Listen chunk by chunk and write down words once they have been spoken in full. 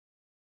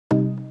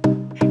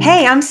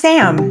Hey, I'm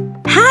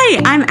Sam.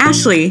 Hi, I'm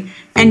Ashley,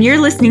 and you're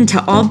listening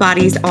to All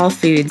Bodies, All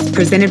Foods,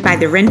 presented by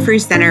the Renfrew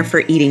Center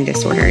for Eating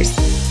Disorders.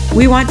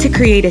 We want to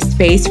create a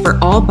space for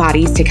all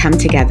bodies to come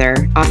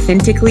together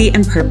authentically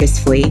and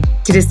purposefully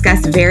to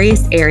discuss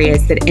various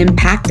areas that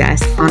impact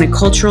us on a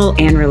cultural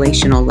and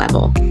relational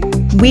level.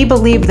 We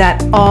believe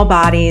that all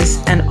bodies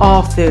and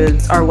all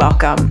foods are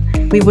welcome.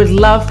 We would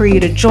love for you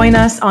to join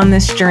us on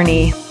this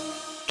journey.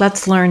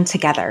 Let's learn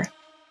together.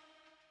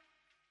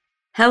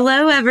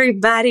 Hello,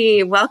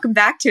 everybody. Welcome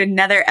back to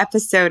another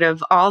episode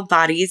of All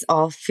Bodies,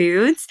 All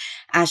Foods.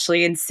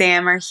 Ashley and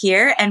Sam are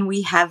here, and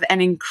we have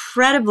an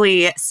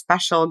incredibly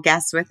special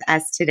guest with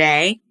us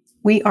today.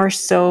 We are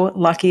so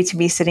lucky to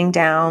be sitting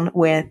down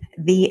with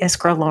the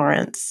Iskra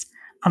Lawrence,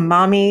 a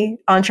mommy,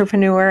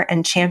 entrepreneur,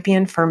 and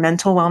champion for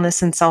mental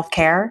wellness and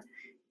self-care.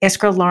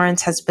 Iskra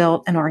Lawrence has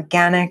built an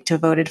organic,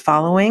 devoted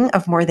following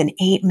of more than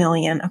 8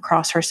 million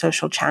across her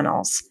social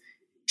channels.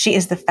 She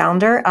is the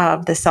founder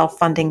of the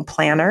Self-Funding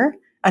Planner,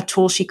 a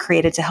tool she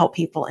created to help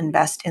people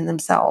invest in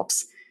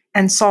themselves,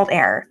 and Salt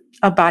Air,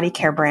 a body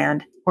care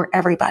brand where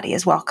everybody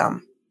is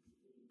welcome.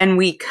 And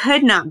we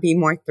could not be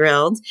more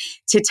thrilled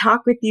to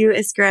talk with you,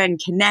 Iskra, and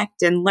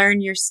connect and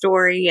learn your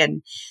story.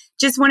 And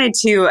just wanted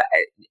to,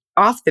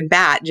 off the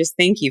bat, just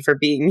thank you for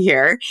being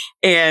here.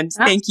 And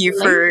thank you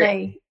for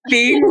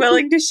being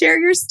willing to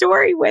share your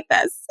story with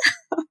us.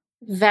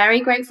 Very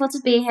grateful to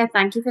be here.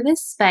 Thank you for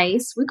this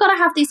space. We've got to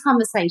have these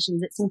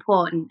conversations. It's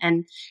important.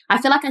 And I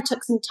feel like I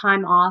took some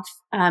time off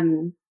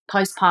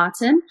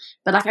postpartum,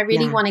 but I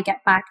really want to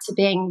get back to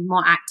being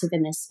more active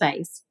in this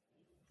space.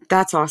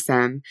 That's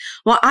awesome.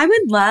 Well, I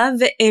would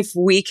love if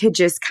we could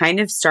just kind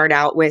of start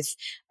out with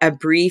a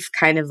brief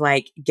kind of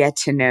like get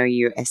to know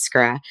you,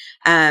 Iskra.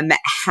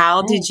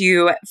 How did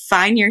you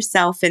find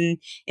yourself in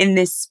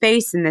this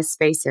space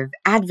of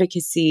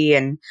advocacy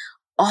and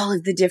all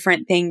of the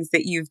different things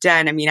that you've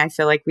done? I mean, I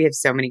feel like we have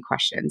so many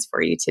questions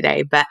for you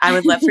today, but I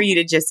would love for you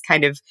to just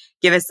kind of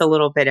give us a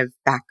little bit of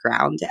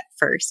background at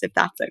first, if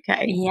that's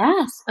okay.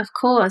 Yes, of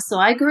course. So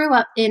I grew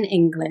up in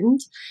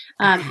England,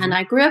 and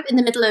I grew up in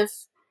the middle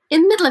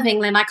of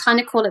England. I kind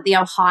of call it the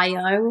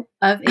Ohio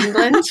of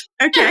England.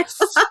 Okay.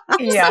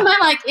 Somewhere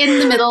like in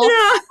the middle.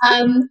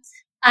 Yeah.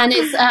 And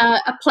it's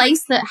a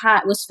place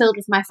that was filled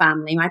with my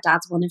family. My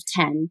dad's one of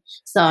 10.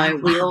 So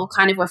we all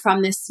kind of were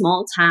from this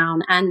small town.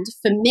 And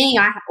for me,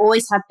 I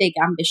always had big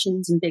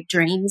ambitions and big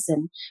dreams.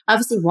 And I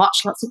obviously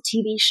watched lots of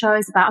TV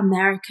shows about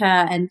America.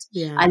 And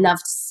I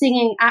loved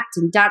singing,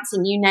 acting,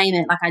 dancing, you name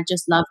it. Like I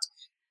just loved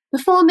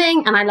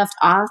performing, and I loved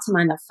art, and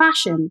I loved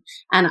fashion,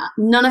 and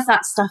none of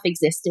that stuff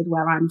existed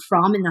where I'm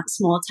from in that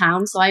small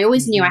town. So I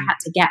always knew I had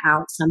to get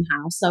out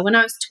somehow. So when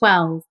I was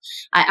 12,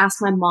 I asked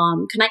my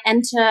mom, can I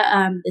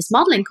enter this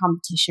modeling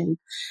competition?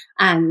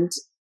 And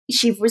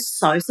she was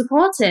so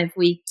supportive.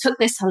 We took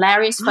this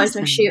hilarious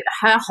photo shoot,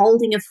 her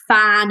holding a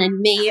fan and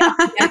me up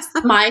against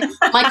my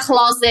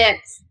closet,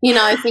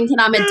 thinking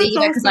I'm a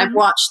diva because I've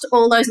watched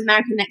all those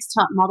American Next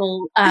Top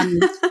Model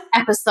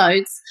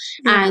episodes.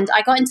 And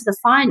I got into the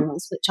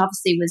finals, which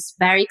obviously was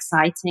very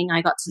exciting.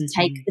 I got to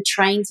take the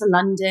train to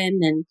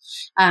London,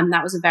 and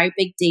that was a very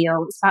big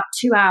deal. It's about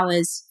 2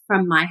 hours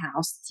from my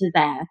house to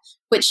there,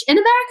 which in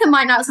America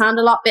might not sound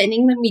a lot, but in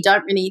England, we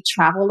don't really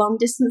travel long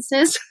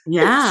distances.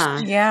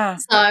 Yeah.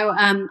 So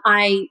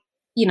I,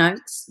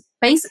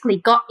 basically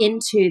got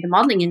into the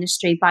modeling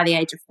industry by the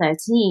age of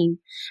 13,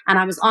 and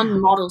I was on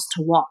Models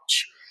to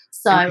Watch.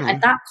 So at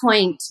that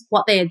point,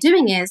 what they are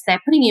doing is they're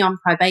putting you on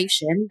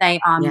probation. They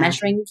are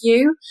measuring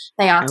you.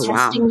 They are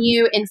testing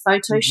you in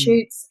photo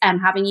shoots and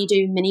having you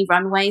do mini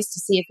runways to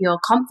see if you're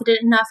confident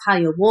enough, how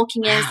your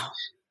walking is.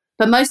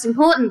 But most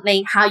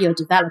importantly, how you're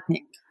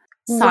developing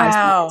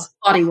size-wise,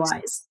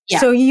 body-wise. Yeah.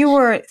 So you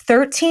were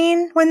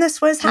 13 when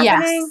this was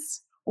happening?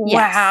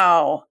 Yes.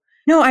 Wow.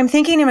 No, I'm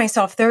thinking to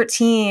myself,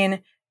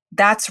 13,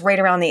 that's right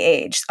around the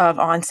age of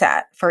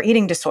onset for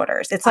eating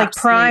disorders. It's like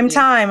prime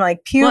time,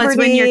 like puberty.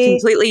 Well,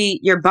 it's when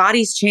your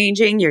body's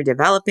changing, you're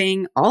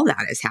developing, all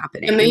that is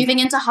happening. You're moving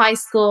into high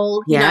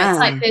school. It's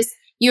like this,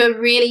 you're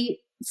really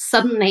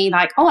suddenly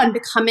like, I'm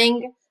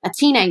becoming a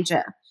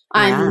teenager.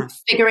 I'm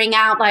figuring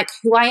out like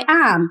who I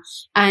am.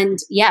 And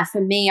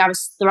for me, I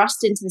was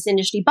thrust into this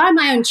industry by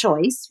my own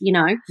choice,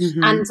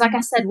 And like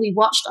I said, we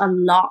watched a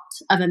lot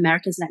of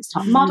America's Next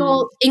Top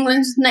Model,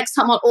 England's Next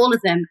Top Model, all of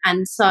them.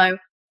 And so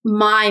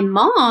my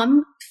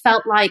mom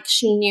felt like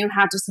she knew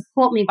how to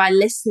support me by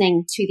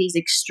listening to these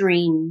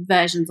extreme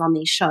versions on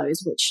these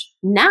shows, which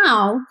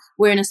now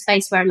we're in a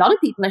space where a lot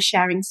of people are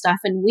sharing stuff,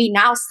 and we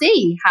now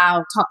see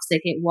how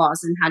toxic it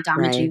was and how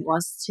damaging it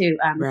was to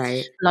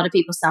a lot of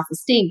people's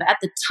self-esteem. But at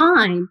the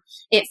time,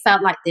 it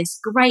felt like this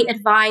great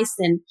advice,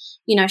 and,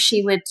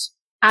 she would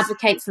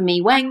advocate for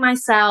me weighing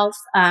myself,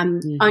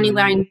 only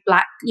wearing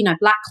black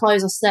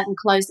clothes or certain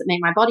clothes that make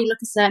my body look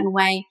a certain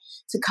way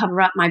to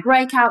cover up my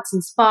breakouts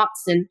and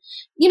spots, and,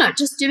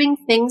 just doing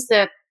things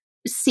that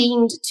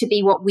seemed to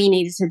be what we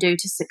needed to do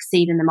to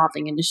succeed in the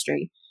modeling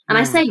industry. And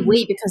I say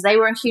we because they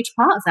were a huge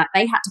part of that.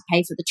 They had to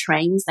pay for the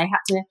trains. They had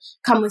to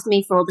come with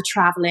me for all the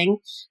traveling.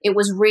 It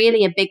was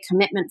really a big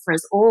commitment for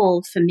us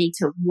all, for me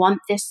to want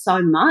this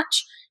so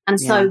much. And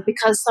so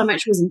because so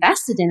much was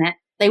invested in it,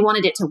 they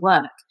wanted it to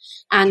work.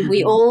 And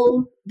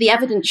the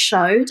evidence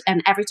showed,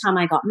 and every time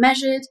I got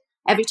measured,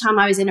 every time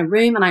I was in a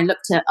room and I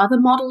looked at other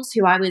models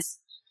who I don't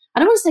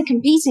want to say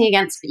competing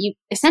against, but you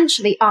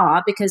essentially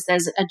are, because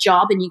there's a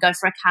job and you go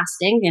for a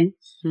casting and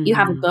you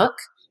have a book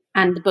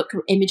and the book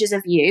images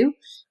of you.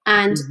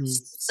 And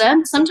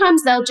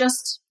sometimes they'll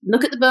just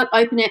look at the book,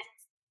 open it,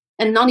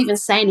 and not even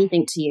say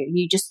anything to you.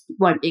 You just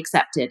won't be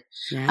accepted.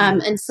 Yeah.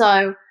 And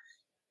so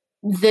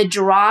the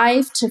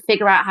drive to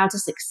figure out how to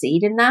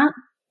succeed in that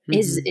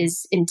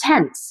is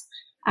intense.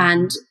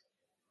 And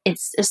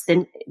it's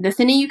the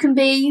thinner you can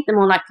be, the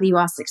more likely you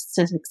are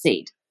to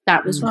succeed.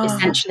 That was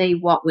essentially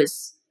what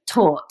was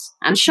taught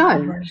and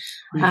shown.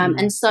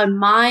 And so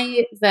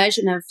my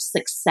version of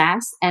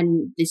success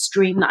and this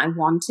dream that I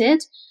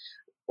wanted,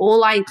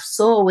 all I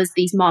saw was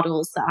these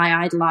models that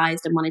I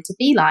idolized and wanted to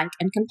be like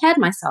and compared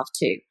myself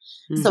to.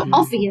 So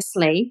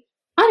obviously,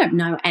 I don't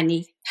know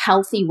any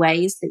healthy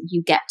ways that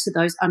you get to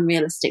those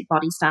unrealistic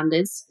body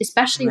standards,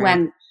 especially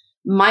when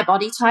my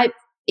body type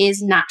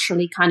is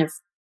naturally kind of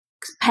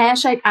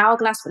pear-shaped,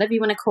 hourglass, whatever you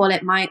want to call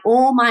it.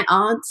 All my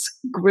aunts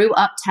grew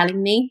up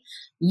telling me,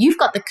 you've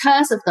got the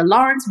curse of the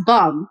Lawrence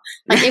bum.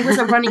 Like, it was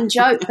a running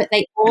joke, but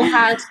they all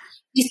had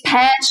these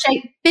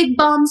pear-shaped big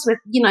bums with,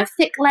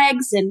 thick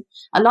legs, and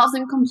a lot of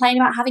them complained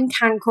about having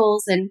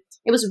cankles, and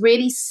it was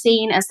really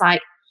seen as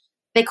like,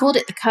 they called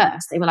it the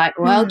curse. They were like,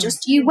 well,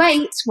 just you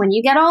wait. When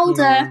you get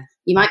older,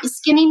 you might be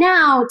skinny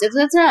now. Da,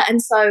 da, da.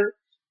 And so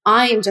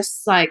I am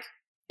just like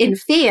in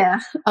fear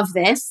of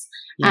this.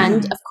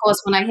 And of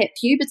course, when I hit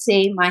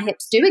puberty, my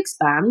hips do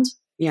expand.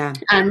 Yeah.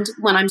 And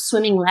when I'm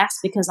swimming less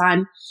because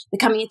I'm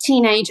becoming a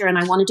teenager and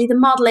I want to do the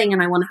modeling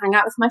and I want to hang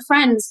out with my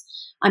friends,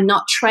 I'm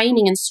not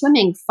training and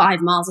swimming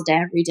 5 miles a day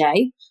every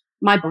day.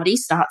 My body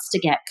starts to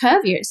get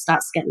curvier. It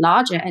starts to get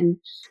larger. And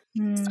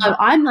so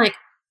I'm like,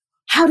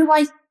 how do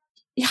I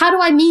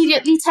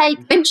immediately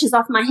take benches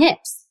off my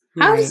hips?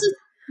 How does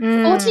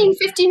a 14,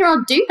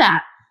 15-year-old do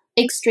that?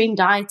 Extreme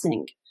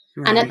dieting.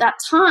 Right. And at that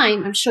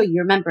time, I'm sure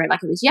you remember it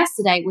like it was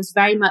yesterday, it was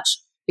very much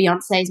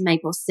Beyonce's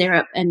maple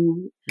syrup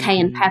and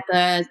cayenne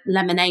pepper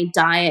lemonade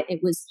diet. It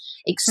was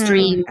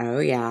extreme. Oh,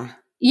 yeah.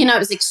 It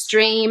was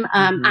extreme.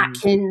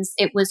 Atkins.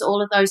 It was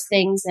all of those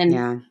things.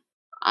 And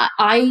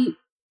I,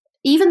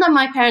 even though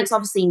my parents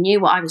obviously knew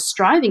what I was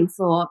striving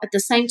for, at the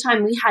same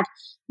time, we had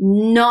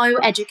no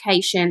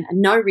education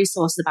and no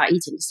resources about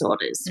eating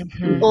disorders,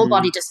 all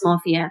body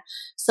dysmorphia.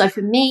 So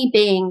for me,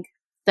 being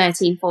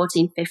 13,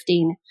 14,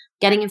 15,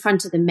 getting in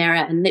front of the mirror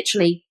and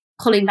literally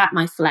pulling back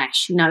my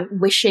flesh,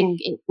 wishing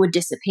it would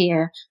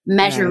disappear,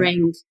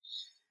 measuring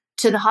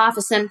to the half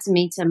a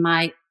centimeter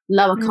my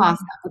lower calf,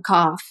 upper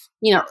calf,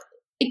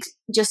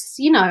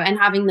 and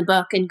having the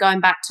book and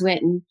going back to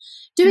it and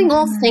doing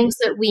all the things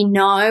that we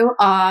know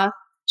are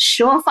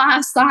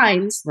surefire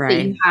signs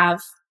that you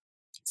have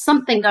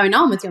something going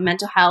on with your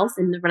mental health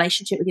and the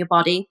relationship with your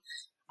body.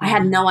 I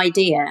had no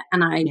idea,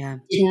 and I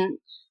didn't.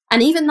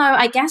 And even though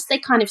I guess they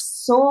kind of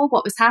saw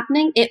what was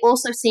happening, it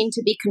also seemed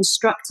to be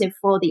constructive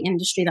for the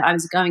industry that I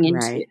was going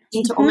into. It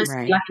seemed to almost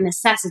be like a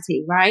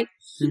necessity, right?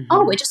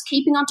 Oh, we're just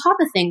keeping on top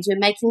of things. We're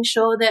making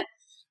sure that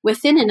we're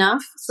thin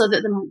enough so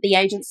that the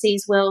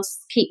agencies will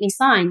keep me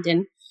signed.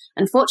 And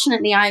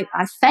unfortunately, I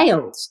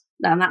failed.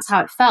 And that's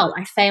how it felt.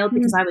 I failed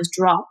because I was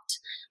dropped,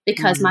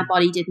 because my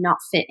body did not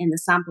fit in the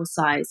sample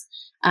size.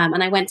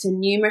 And I went to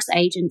numerous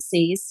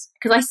agencies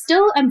because I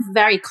still am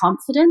very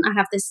confident. I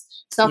have this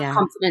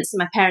self-confidence in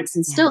my parents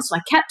instilled. So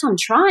I kept on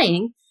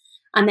trying,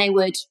 and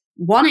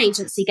one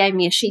agency gave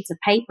me a sheet of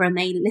paper and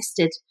they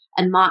listed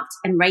and marked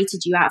and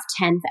rated you out of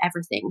 10 for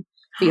everything.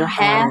 For your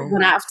hair,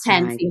 1 out of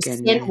 10. For your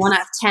skin, 1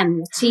 out of 10.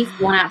 Your teeth,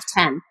 1 out of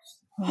 10.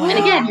 Wow. And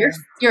again,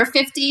 you're a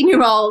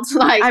 15-year-old.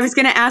 Like, I was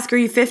going to ask, are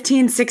you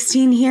 15,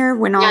 16 here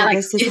when all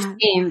this is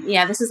happening?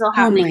 Yeah, this is all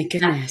happening. Oh my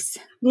goodness!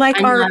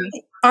 Like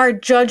our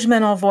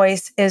judgmental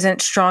voice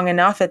isn't strong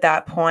enough at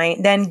that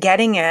point. Then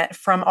getting it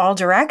from all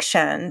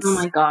directions. Oh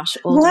my gosh!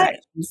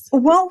 Directions.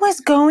 What was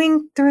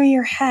going through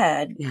your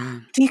head? Yeah.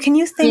 Can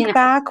you think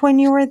back when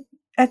you were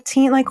a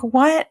teen? Like,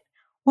 what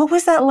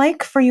was that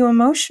like for you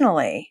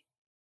emotionally?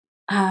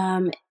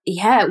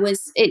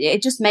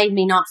 It just made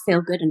me not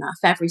feel good enough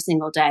every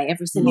single day.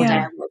 Every single day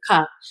I woke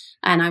up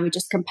and I would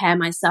just compare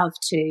myself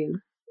to,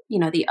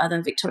 the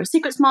other Victoria's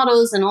Secrets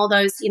models and all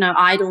those,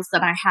 idols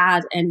that I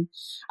had. And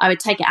I would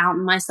take it out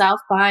on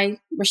myself by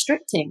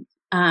restricting.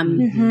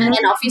 And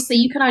then obviously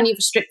you can only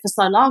restrict for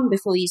so long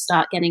before you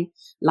start getting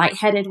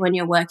lightheaded when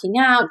you're working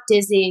out,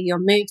 dizzy, your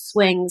mood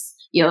swings,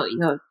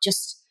 you're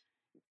just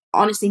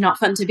honestly not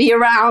fun to be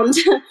around.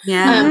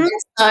 Yeah.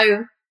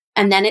 So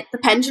And then the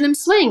pendulum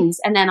swings.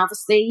 And then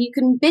obviously you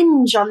can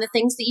binge on the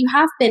things that you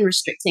have been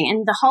restricting.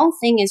 And the whole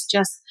thing is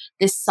just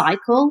this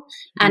cycle.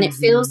 And it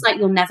feels like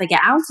you'll never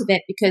get out of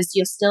it because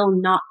you're still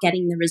not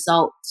getting the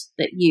result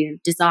that you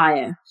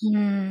desire.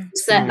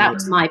 So that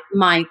was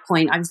my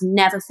point. I was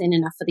never thin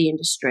enough for the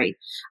industry.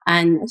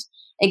 And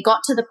it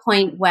got to the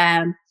point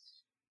where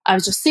I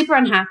was just super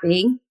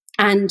unhappy.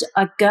 And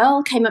a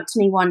girl came up to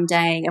me one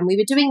day and we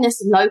were doing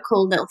this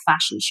local little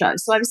fashion show.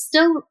 So I was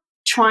still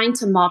trying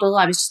to model.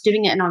 I was just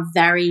doing it in a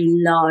very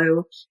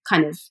low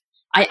kind of,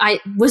 I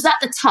was at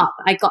the top.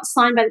 I got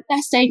signed by the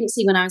best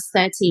agency when I was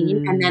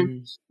 13. And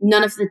then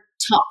none of the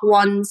top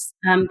ones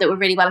that were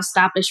really well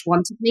established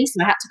wanted me.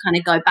 So I had to kind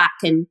of go back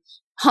and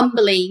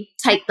humbly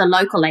take the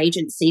local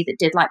agency that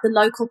did like the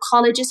local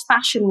colleges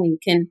fashion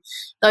week and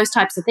those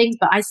types of things.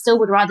 But I still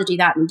would rather do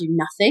that than do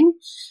nothing.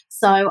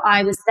 So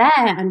I was there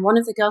and one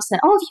of the girls said,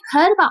 "Oh, have you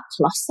heard about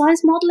plus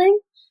size modeling?"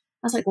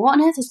 I was like, "What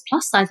on earth is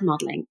plus size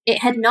modeling?" It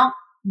had not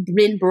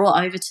been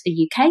brought over to the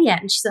UK yet.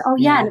 And she said, "Oh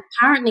yeah, and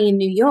apparently in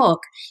New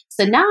York."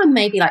 So now I'm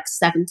maybe like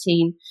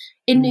 17.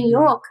 In New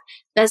York,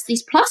 there's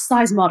these plus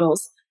size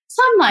models.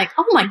 So I'm like,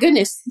 "Oh my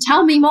goodness,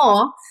 tell me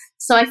more."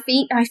 So I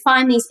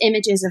find these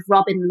images of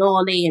Robin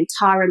Lawley and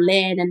Tara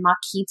Lynn and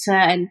Marquita,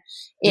 and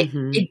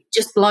it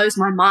just blows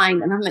my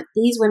mind. And I'm like,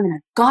 these women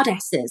are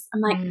goddesses.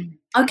 I'm like,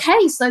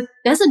 okay, so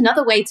there's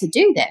another way to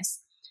do this.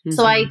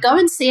 So I go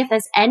and see if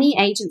there's any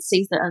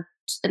agencies that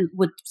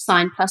would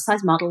sign plus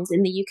size models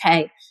in the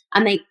UK.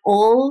 And they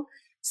all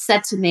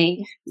said to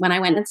me when I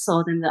went and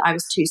saw them that I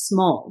was too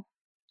small.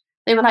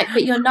 They were like,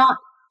 "But you're not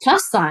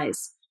plus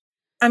size."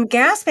 I'm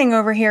gasping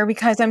over here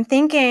because I'm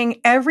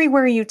thinking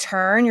everywhere you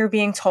turn, you're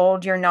being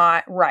told you're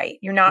not right.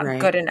 You're not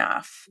good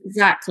enough.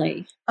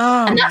 Exactly.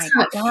 Oh, and that's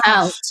how it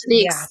felt, to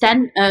the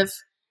extent of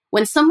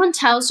when someone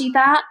tells you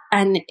that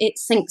and it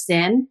sinks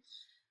in,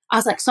 I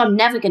was like, so I'm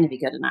never going to be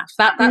good enough.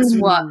 That's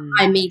what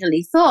I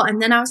immediately thought. And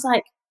then I was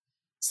like,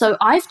 so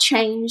I've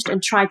changed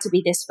and tried to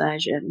be this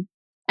version.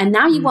 And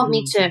now you want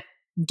me to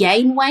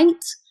gain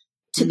weight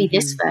to be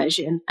this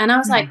version. And I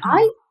was like,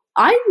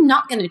 I'm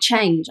not going to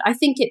change. I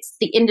think it's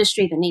the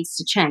industry that needs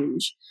to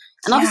change.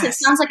 And obviously it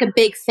sounds like a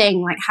big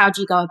thing, like how do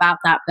you go about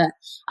that? But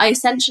I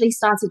essentially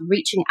started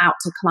reaching out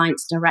to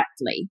clients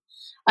directly.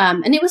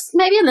 And it was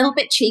maybe a little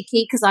bit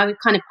cheeky because I would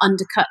kind of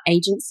undercut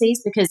agencies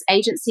because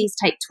agencies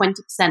take 20%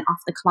 off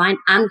the client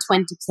and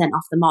 20%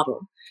 off the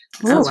model.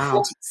 So it's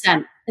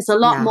 40%. It's a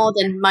lot more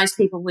than most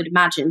people would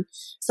imagine.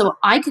 So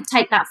I could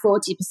take that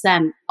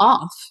 40%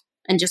 off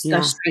and just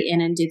go straight in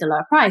and do the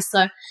lower price.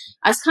 So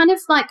I was kind of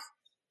like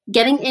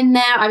getting in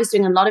there. I was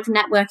doing a lot of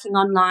networking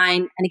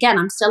online. And again,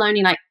 I'm still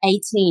only like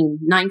 18,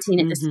 19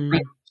 at this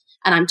point.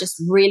 And I'm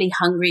just really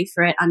hungry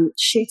for it. I'm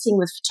shooting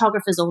with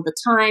photographers all the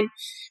time.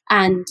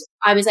 And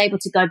I was able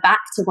to go back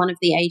to one of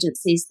the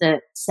agencies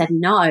that said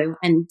no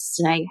and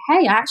say,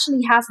 "Hey, I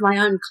actually have my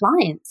own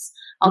clients.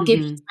 I'll give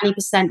you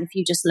 20% if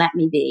you just let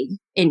me be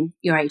in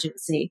your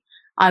agency.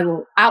 I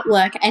will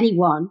outwork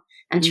anyone.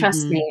 And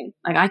trust me,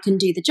 like I can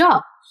do the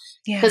job."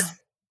 Because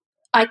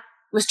I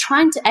was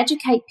trying to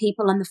educate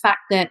people on the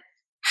fact that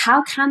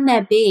how can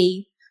there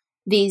be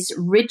these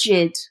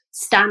rigid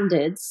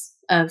standards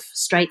of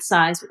straight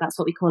size, that's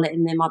what we call it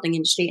in the modeling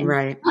industry,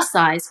 and plus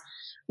size,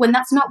 when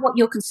that's not what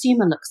your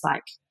consumer looks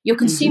like. Your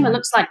consumer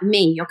looks like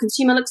me. Your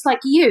consumer looks like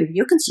you.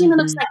 Your consumer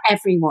looks like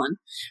everyone.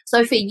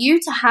 So for you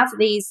to have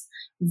these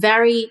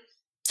very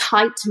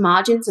tight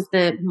margins of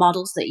the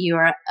models that you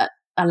are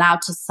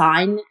allowed to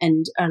sign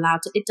and are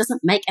allowed to, it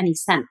doesn't make any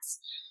sense.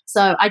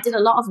 So I did a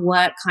lot of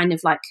work kind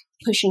of like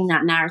pushing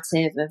that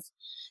narrative of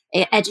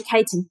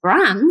educating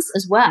brands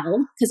as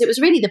well, because it was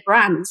really the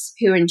brands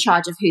who are in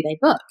charge of who they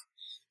book.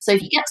 So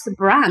if you get to the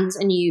brands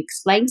and you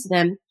explain to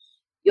them,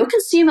 your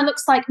consumer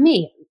looks like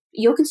me.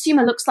 Your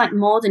consumer looks like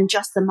more than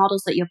just the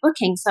models that you're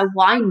booking. So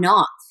why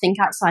not think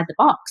outside the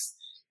box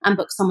and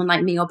book someone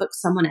like me or book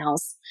someone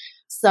else?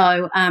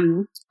 So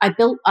I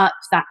built up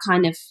that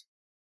kind of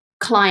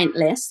client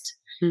list.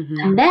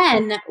 And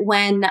then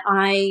when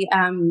I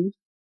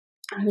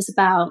was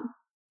about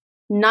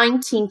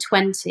 19,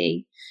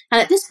 20,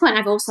 and at this point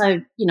I've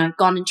also,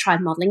 gone and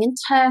tried modeling in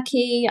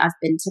Turkey. I've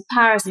been to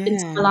Paris, been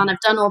to Milan. I've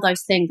done all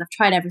those things. I've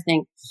tried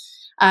everything.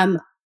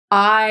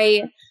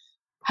 I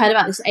heard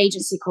about this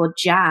agency called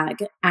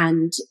Jag,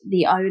 and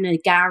the owner,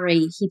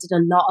 Gary, he did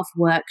a lot of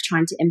work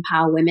trying to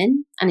empower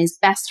women. And his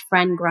best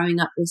friend growing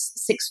up was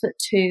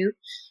 6'2",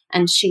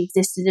 and she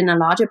existed in a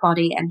larger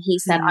body. And he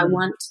said, "I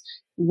want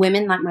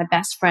women like my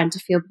best friend to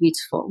feel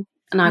beautiful.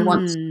 And I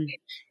want to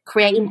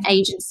create an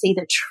agency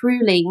that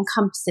truly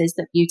encompasses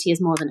that beauty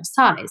is more than a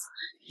size."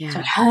 So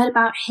I heard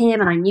about him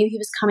and I knew he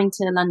was coming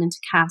to London to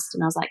cast.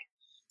 And I was like,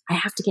 I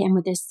have to get in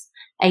with this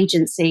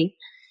agency.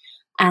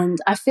 And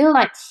I feel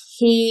like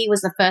he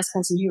was the first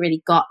person who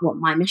really got what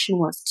my mission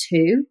was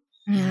too.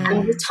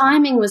 And the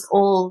timing was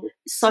all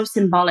so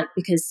symbolic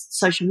because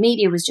social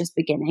media was just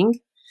beginning.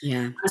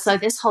 And so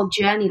this whole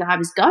journey that I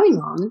was going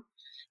on,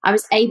 I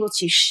was able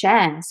to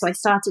share. So I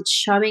started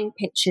showing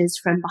pictures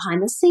from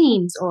behind the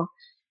scenes or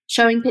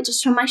showing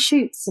pictures from my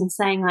shoots and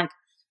saying like,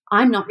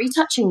 I'm not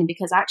retouching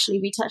because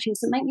actually retouching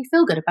doesn't make me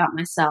feel good about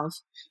myself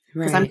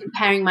because I'm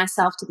comparing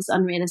myself to this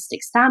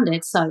unrealistic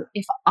standard. So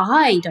if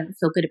I don't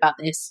feel good about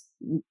this,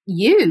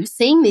 you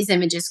seeing these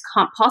images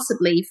can't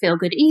possibly feel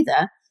good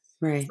either.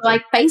 Right. So I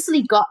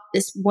basically got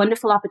this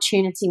wonderful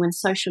opportunity when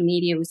social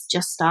media was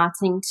just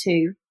starting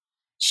to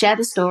share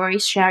the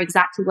stories, share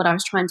exactly what I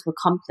was trying to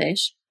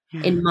accomplish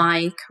in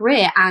my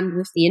career and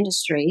with the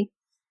industry.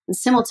 And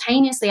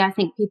simultaneously, I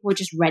think people were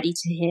just ready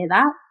to hear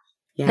that.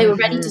 They were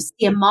ready to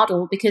see a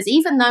model, because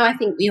even though I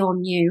think we all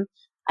knew,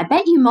 I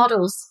bet you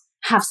models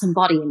have some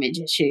body image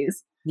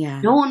issues.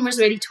 No one was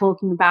really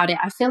talking about it.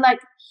 I feel like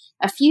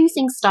a few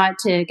things started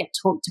to get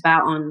talked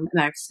about on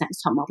America's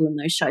Next Top Model and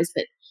those shows,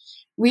 but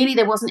really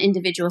there wasn't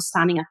individuals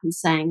standing up and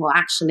saying, well,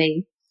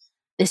 actually,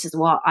 this is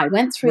what I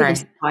went through, this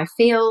is how I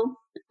feel,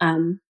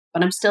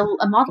 but I'm still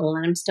a model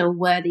and I'm still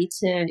worthy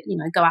to,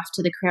 go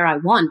after the career I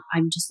want.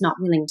 I'm just not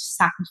willing to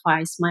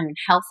sacrifice my own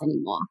health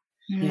anymore.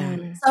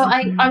 So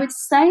I would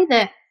say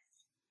that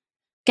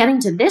getting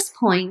to this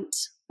point,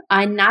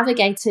 I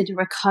navigated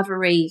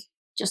recovery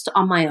just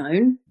on my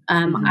own.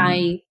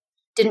 I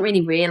didn't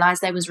really realize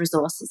there was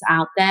resources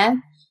out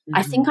there.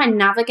 I think I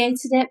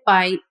navigated it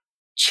by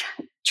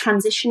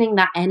transitioning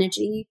that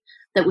energy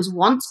that was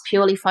once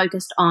purely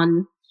focused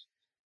on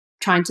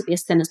trying to be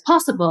as thin as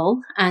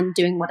possible and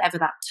doing whatever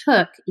that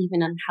took,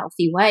 even in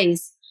healthy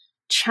ways,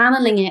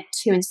 channeling it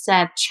to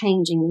instead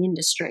changing the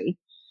industry.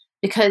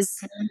 Because,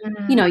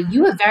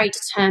 you are very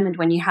determined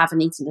when you have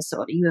an eating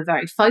disorder. You are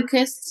very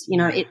focused.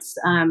 It's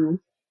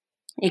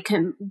it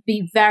can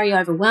be very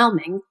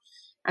overwhelming.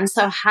 And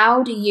so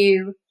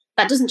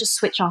that doesn't just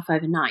switch off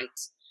overnight.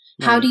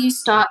 How do you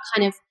start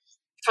kind of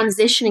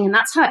transitioning? And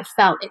that's how it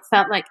felt. It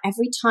felt like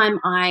every time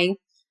I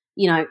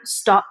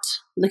stopped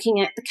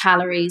looking at the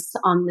calories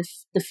on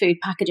the food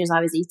packages I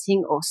was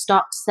eating, or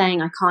stopped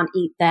saying I can't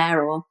eat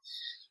there,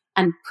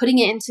 and putting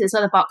it into this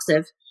other box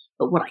of,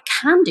 but what I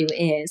can do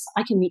is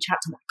I can reach out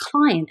to that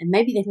client, and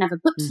maybe they've never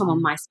booked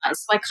someone my size.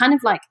 So I kind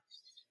of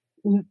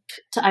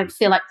I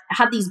feel like I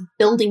had these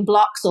building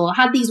blocks, or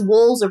had these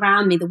walls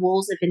around me, the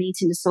walls of an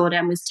eating disorder,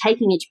 and was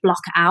taking each block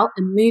out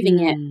and moving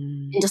it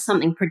into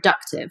something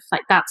productive.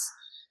 Like that's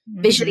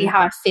visually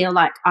how I feel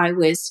like I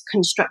was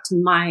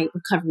constructing my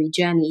recovery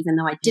journey, even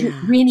though I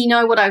didn't really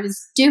know what I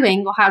was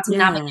doing or how to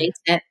navigate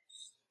it.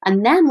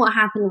 And then what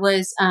happened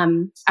was,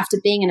 after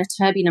being in a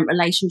turbulent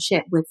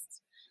relationship with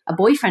a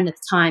boyfriend at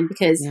the time,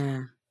 because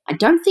I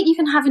don't think you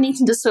can have an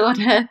eating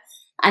disorder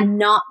and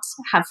not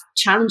have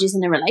challenges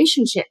in a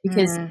relationship,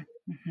 because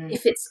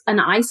if it's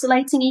an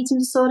isolating eating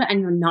disorder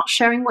and you're not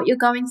sharing what you're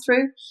going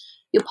through,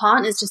 your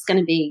partner's just going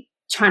to be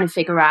trying to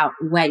figure out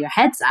where your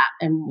head's at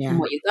and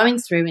what you're going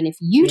through. And if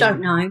you don't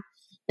know,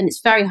 then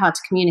it's very hard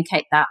to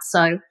communicate that.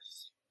 So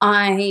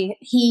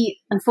he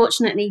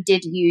unfortunately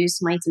did use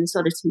my eating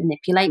disorder to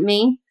manipulate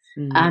me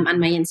and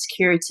my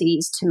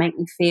insecurities to make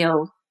me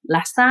feel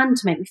less than,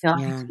 to make me feel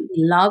like I couldn't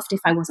be loved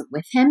if I wasn't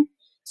with him.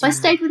 So I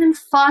stayed with him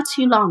far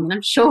too long. And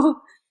I'm sure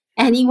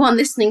anyone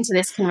listening to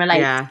this can relate.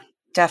 Yeah,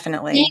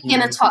 definitely. Being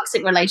in a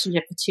toxic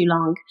relationship for too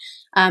long.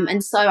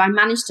 And so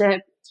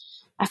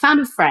I found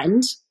a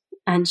friend,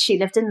 and she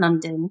lived in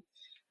London,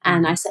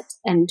 and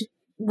and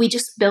we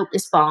just built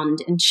this bond,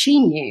 and she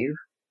knew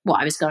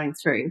what I was going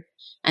through.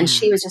 And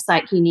she was just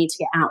like, you need to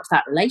get out of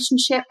that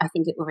relationship. I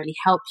think it will really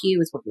help you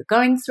with what you're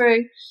going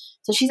through.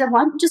 So she said,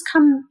 why don't you just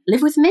come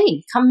live with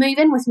me? Come move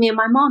in with me and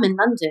my mom in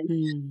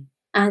London.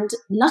 And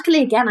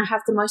luckily, again, I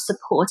have the most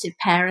supportive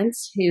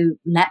parents who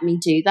let me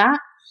do that.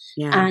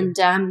 And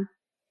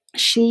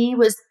she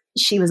was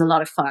a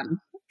lot of fun.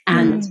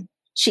 And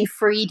she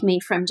freed me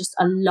from just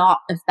a lot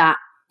of that,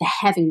 the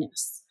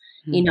heaviness,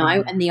 and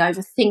the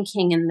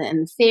overthinking and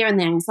the fear and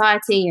the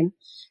anxiety. And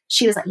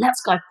she was like,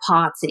 let's go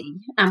party.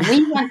 And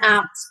we went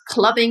out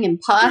clubbing and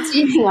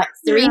partying like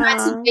 3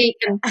 nights a week,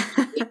 and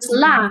we just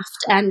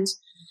laughed. And,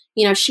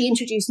 she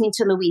introduced me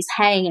to Louise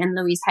Hay and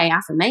Louise Hay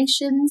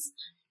affirmations.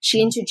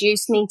 She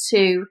introduced me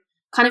to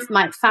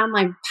found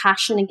my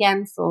passion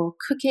again for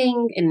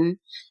cooking and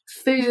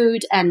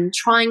food and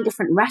trying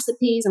different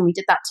recipes. And we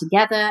did that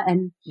together.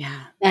 And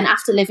then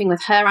after living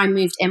with her, I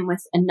moved in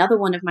with another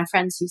one of my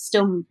friends who's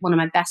still one of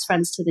my best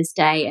friends to this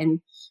day.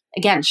 And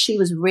again, she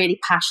was really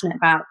passionate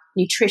about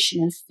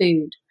nutrition and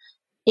food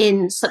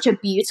in such a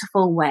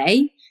beautiful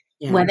way,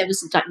 where there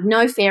was like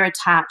no fear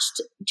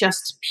attached,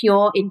 just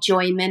pure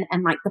enjoyment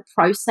and like the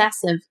process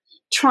of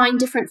trying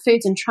different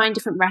foods and trying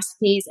different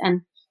recipes.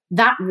 And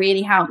that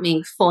really helped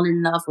me fall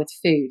in love with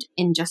food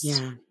in just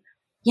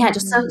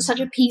such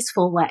a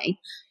peaceful way.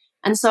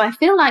 And so I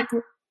feel like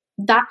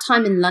that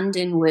time in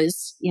London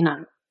was,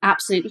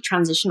 absolutely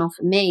transitional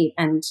for me.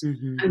 And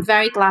I'm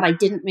very glad I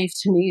didn't move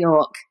to New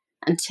York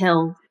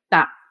until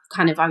that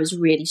I was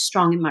really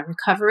strong in my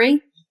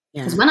recovery.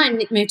 Because when I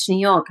moved to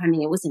New York,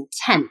 it was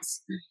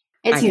intense.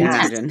 It's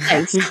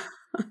intense.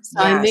 So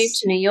I moved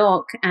to New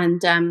York,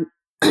 and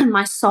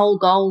my sole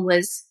goal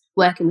was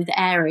working with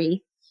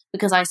Aerie,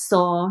 because I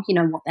saw,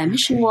 what their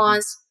mission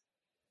was.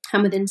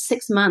 And within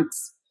 6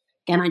 months,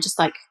 again, I just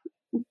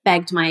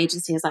begged my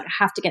agency. I was like, I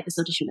have to get this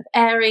audition with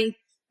Aerie.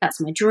 that's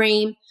my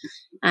dream.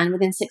 And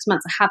within 6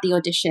 months, I had the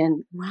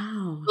audition,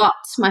 Wow. got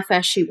my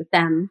first shoot with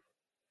them.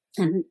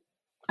 And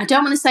I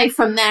don't want to say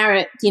from there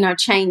it,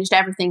 changed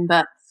everything,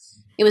 but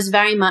it was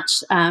very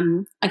much,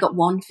 I got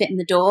one fit in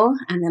the door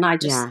and then I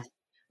just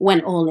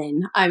went all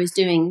in. I was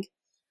doing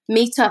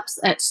meetups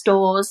at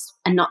stores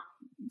and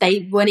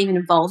they weren't even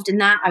involved in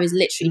that. I was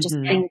literally just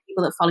getting the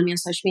people that follow me on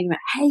social media,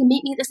 hey,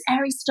 meet me at this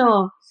Aerie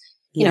store,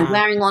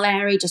 wearing all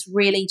Aerie, just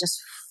really just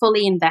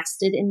fully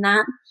invested in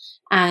that.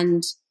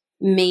 And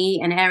me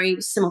and Aerie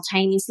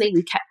simultaneously,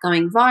 we kept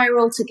going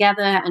viral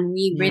together and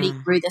we really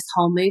grew this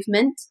whole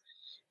movement.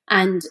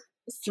 And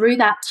through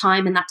that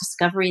time and that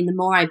discovery, and the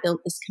more I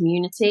built this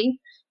community,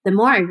 the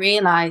more I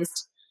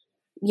realized,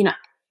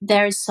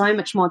 there is so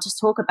much more to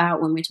talk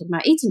about when we're talking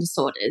about eating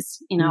disorders.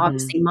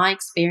 Obviously my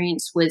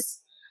experience was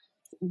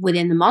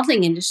within the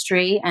modeling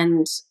industry.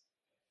 And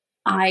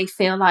I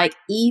feel like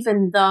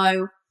even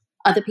though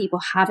other people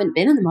haven't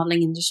been in the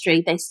modeling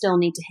industry, they still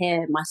need to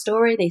hear my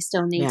story. They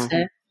still need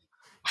to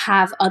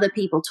have other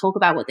people talk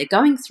about what they're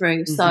going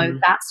through. So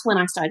that's when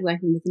I started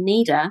working with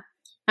NIDA,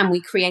 and we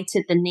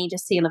created the NIDA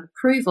Seal of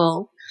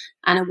Approval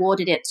and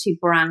awarded it to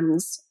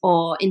brands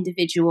or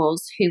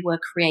individuals who were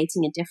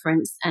creating a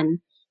difference and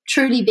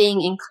truly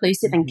being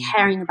inclusive and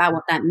caring about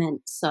what that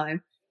meant. So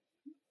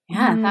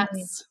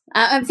that's,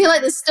 I feel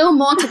like there's still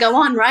more to go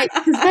on, right?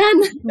 Because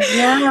then,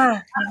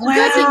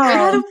 that's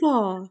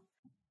incredible.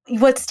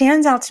 What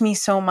stands out to me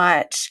so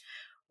much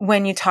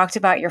when you talked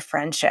about your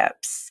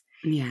friendships,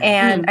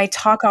 and I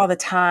talk all the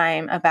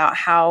time about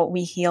how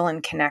we heal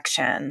in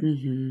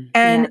connection,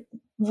 and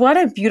what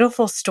a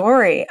beautiful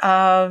story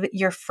of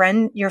your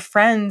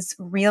friends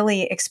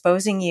really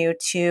exposing you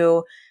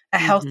to a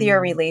healthier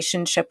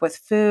relationship with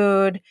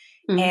food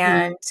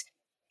and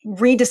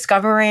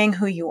rediscovering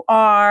who you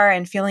are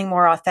and feeling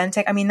more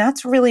authentic. I mean,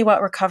 that's really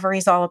what recovery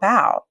is all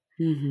about.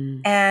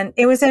 And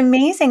it was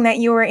amazing that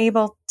you were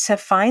able to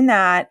find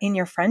that in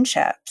your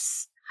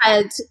friendships.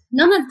 And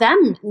none of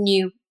them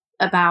knew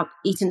about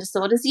eating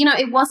disorders.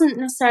 It wasn't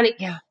necessarily,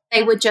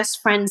 they were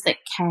just friends that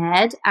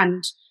cared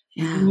and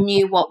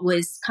knew what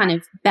was kind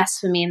of best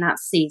for me in that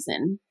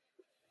season.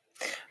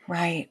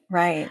 Right.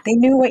 They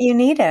knew what you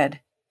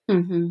needed.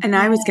 And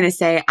I was going to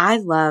say, I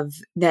love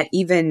that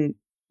even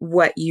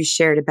what you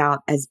shared about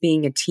as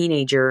being a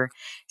teenager,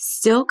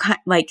 still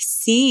like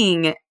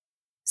seeing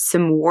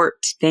some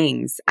warped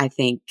things, I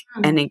think,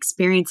 and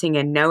experiencing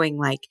and knowing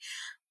like,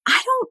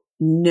 I don't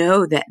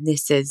know that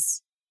this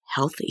is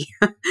healthy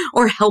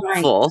or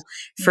helpful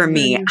for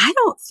me. I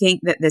don't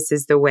think that this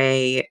is the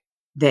way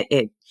that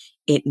it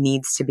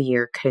needs to be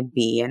or could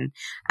be.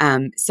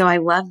 And so I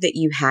love that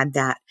you had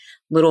that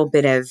little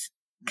bit of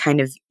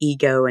kind of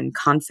ego and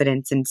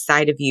confidence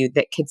inside of you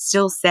that could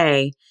still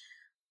say,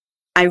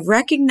 I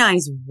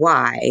recognize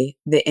why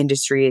the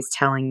industry is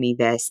telling me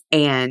this,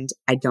 and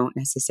I don't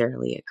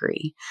necessarily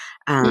agree.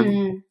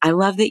 I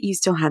love that you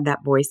still had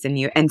that voice in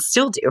you and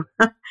still do.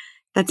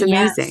 That's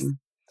amazing.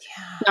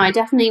 No, I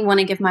definitely want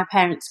to give my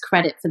parents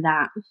credit for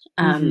that.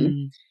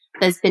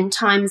 There's been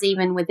times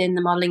even within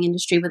the modeling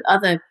industry with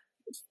other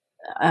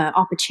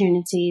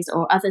opportunities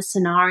or other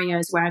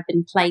scenarios where I've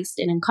been placed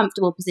in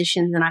uncomfortable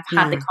positions and I've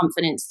had the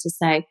confidence to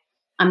say,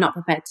 I'm not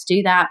prepared to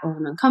do that, or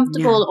I'm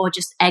uncomfortable, or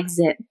just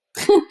exit,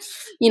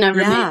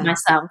 remove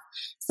myself.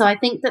 So I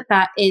think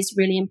that is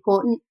really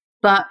important.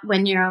 But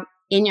when you're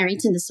in your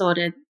eating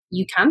disorder,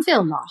 you can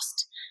feel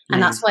lost.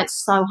 And that's why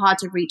it's so hard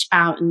to reach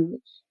out and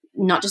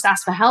not just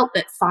ask for help,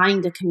 but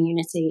find a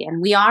community.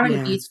 And we are in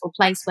a beautiful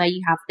place where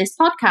you have this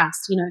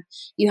podcast,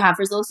 you have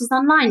resources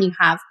online, you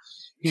have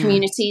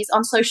communities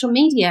on social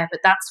media,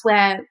 but that's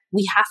where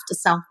we have to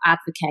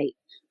self-advocate.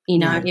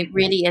 It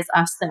really is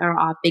us that are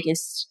our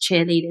biggest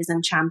cheerleaders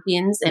and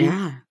champions.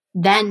 And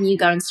then you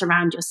go and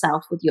surround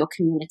yourself with your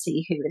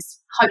community who is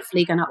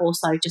hopefully going to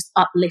also just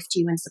uplift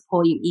you and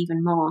support you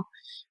even more.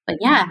 But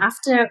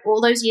after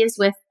all those years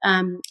with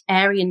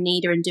Aerie and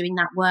NIDA and doing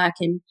that work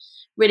and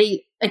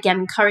really, again,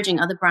 encouraging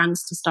other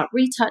brands to start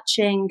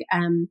retouching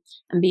and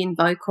being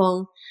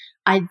vocal,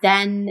 I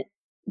then,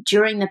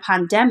 during the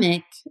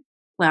pandemic,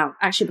 well,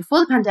 actually before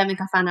the pandemic,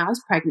 I found out I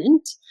was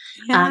pregnant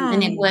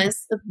and it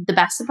was the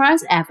best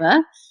surprise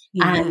ever.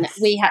 And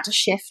we had to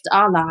shift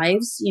our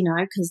lives,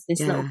 because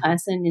this little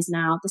person is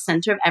now the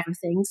center of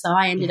everything. So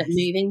I ended up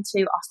moving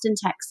to Austin,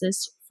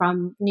 Texas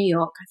from New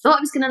York. I thought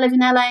I was going to live in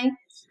LA.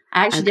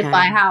 I actually did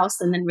buy a house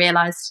and then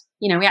realized,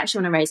 we actually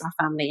want to raise our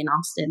family in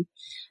Austin.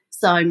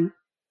 So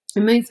I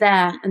moved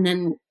there, and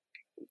then,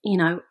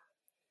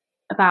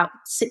 about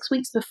 6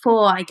 weeks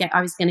before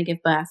I was going to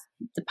give birth,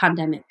 the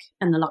pandemic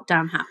and the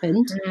lockdown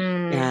happened.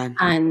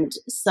 And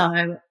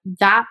so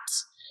that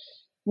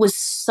was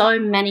so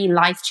many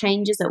life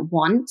changes at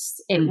once.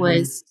 It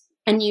was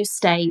a new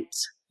state.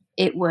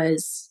 It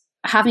was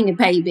having a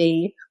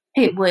baby.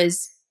 It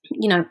was,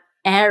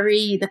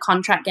 airy, the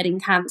contract getting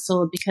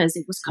cancelled because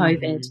it was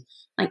COVID.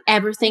 Like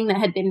everything that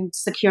had been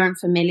secure and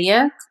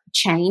familiar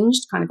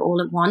changed kind of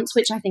all at once,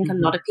 which I think a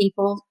lot of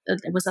people,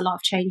 there was a lot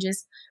of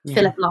changes.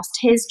 Philip lost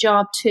his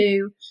job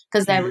too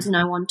because there was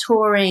no one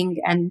touring,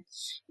 and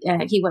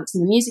he works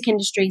in the music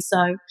industry.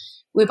 So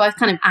we were both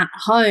kind of at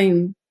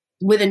home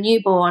with a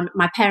newborn.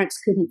 My parents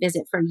couldn't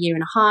visit for a year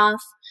and a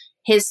half.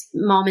 His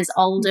mom is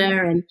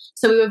older, and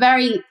so we were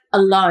very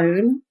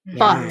alone.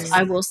 But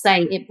I will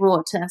say it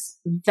brought us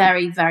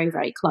very, very,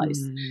 very close.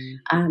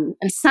 And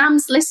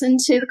Sam's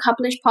listened to the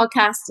Couple-ish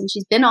podcast, and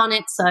she's been on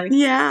it. So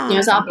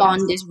our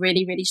bond is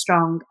really, really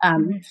strong.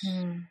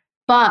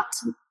 But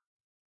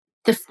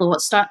the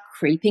thoughts start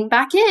creeping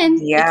back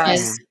in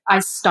because I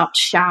stopped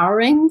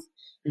showering.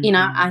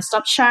 I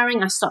stopped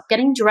showering. I stopped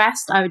getting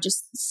dressed. I would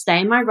just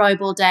stay in my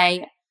robe all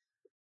day.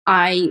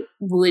 I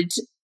would,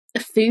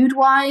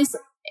 food-wise,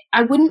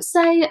 I wouldn't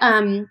say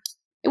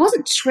it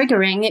wasn't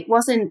triggering.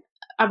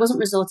 I wasn't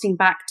resorting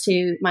back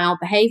to my old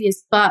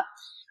behaviors, but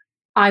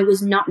I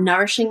was not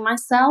nourishing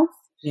myself.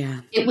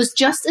 Yeah. It was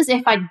just as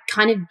if I'd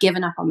kind of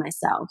given up on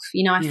myself.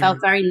 I felt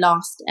very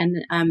lost,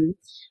 and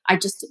I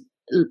just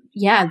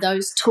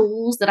those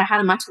tools that I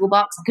had in my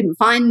toolbox, I couldn't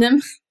find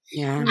them.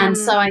 Yeah. And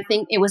so I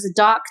think it was a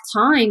dark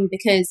time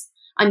because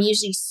I'm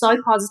usually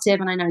so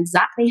positive and I know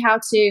exactly how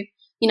to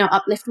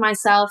uplift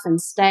myself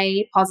and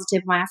stay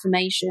positive with my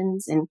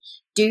affirmations and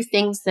do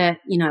things that,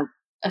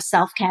 are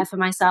self-care for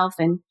myself.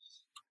 And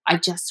I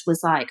just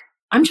was like,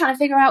 I'm trying to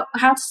figure out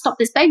how to stop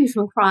this baby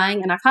from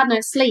crying, and I've had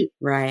no sleep.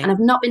 Right. And I've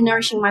not been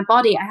nourishing my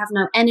body. I have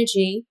no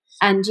energy.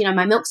 And,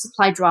 my milk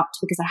supply dropped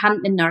because I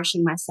hadn't been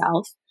nourishing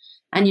myself.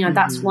 And,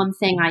 that's one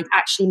thing I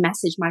actually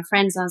messaged my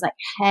friends. And I was like,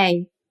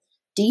 hey,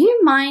 do you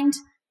mind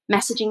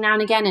messaging now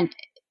and again and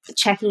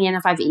checking in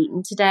if I've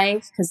eaten today?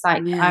 Because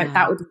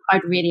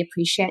I'd really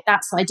appreciate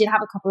that. So I did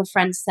have a couple of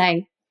friends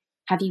say,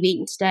 have you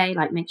eaten today?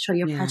 Like, make sure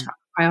you're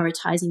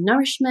prioritizing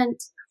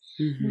nourishment.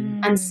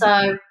 And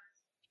so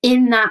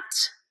in that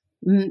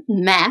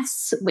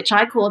mess, which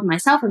I called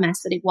myself a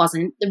mess, but it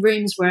wasn't. The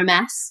rooms were a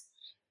mess.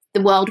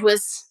 The world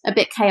was a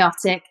bit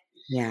chaotic.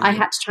 Yeah. I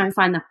had to try and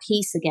find that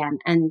peace again.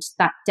 And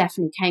that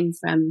definitely came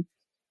from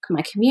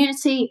my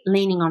community,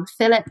 leaning on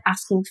Philip,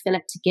 asking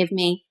Philip to give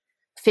me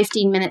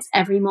 15 minutes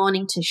every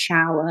morning to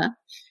shower.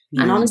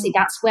 Yeah. And honestly,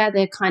 that's where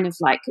the kind of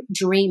like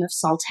dream of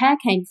Saltaire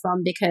came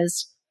from,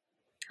 because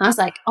I was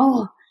like,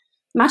 oh,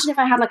 imagine if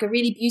I had like a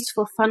really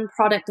beautiful, fun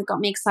product that got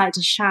me excited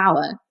to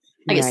shower.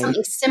 Like it's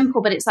something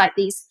simple, but it's like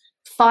these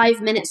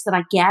 5 minutes that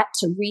I get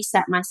to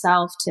reset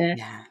myself, to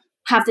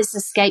have this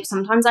escape.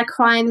 Sometimes I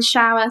cry in the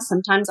shower.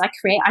 Sometimes I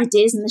create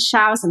ideas in the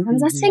shower.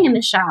 Sometimes I sing in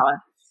the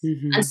shower.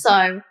 And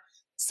so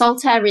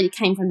Saltaire really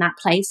came from that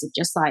place of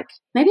just like,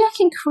 maybe I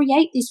can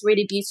create these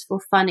really beautiful,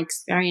 fun,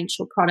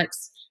 experiential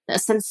products that are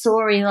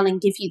sensorial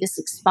and give you this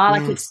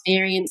spa-like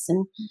experience,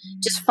 and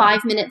just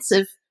 5 minutes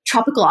of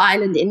tropical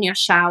island in your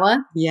shower,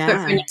 but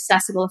for an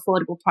accessible,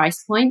 affordable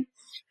price point.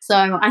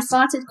 So I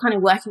started kind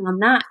of working on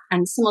that,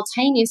 and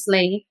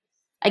simultaneously,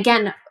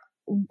 again,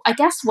 I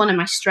guess one of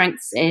my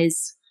strengths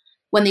is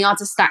when the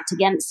odds are stacked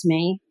against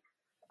me,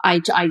 I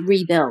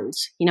rebuild.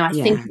 I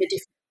think of a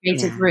different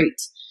creative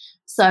route.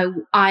 So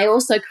I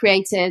also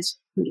created,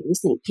 I'll give you a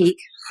sneak peek,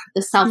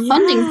 the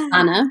self-funding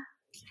planner.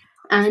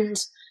 And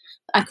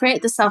I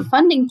created the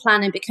self-funding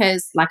planner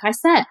because, like I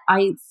said,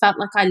 I felt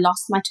like I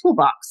lost my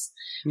toolbox.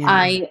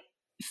 I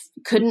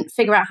couldn't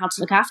figure out how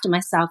to look after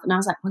myself. And I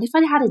was like, well, if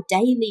I had a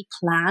daily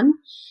plan,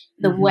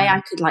 the way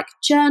I could like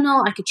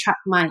journal, I could track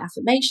my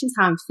affirmations,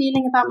 how I'm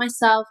feeling about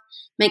myself,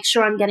 make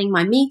sure I'm getting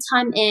my me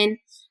time in.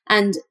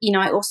 And,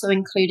 I also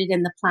included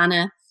in the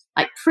planner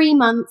like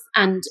pre-month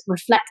and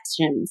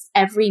reflections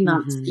every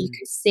month. You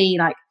could see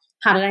like,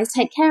 how did I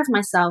take care of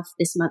myself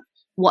this month?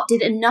 What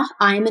did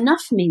I am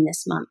enough mean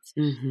this month?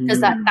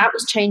 Because that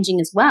was changing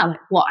as well. Like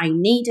what I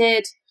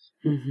needed,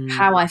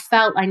 how I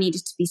felt I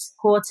needed to be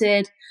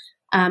supported.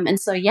 And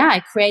so,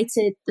 I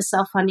created the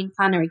self-funding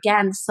planner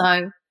again.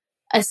 So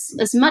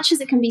as much as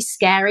it can be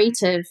scary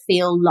to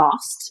feel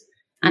lost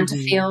and to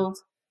feel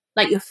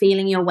like you're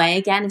feeling your way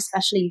again,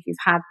 especially if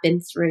you've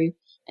been through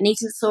an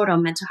eating disorder or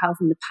mental health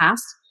in the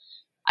past,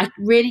 I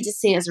really just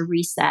see it as a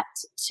reset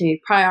to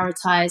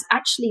prioritize.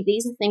 Actually,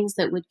 these are things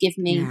that would give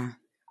me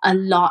a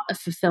lot of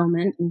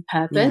fulfillment and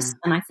purpose,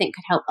 and I think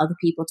could help other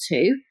people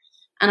too.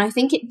 And I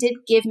think it did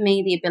give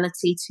me the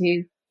ability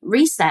to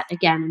reset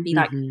again and be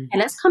like, hey,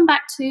 let's come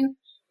back to,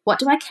 what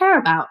do I care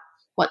about?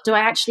 What do I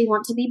actually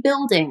want to be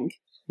building?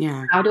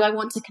 How do I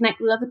want to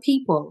connect with other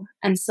people?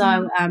 And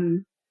so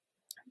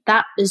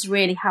that is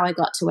really how I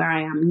got to where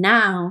I am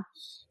now.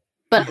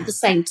 But at the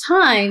same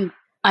time,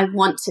 I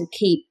want to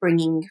keep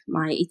bringing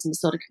my eating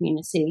disorder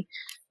community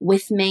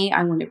with me.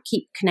 I want to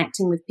keep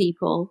connecting with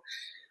people.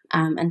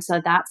 And so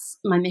that's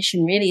my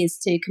mission really, is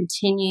to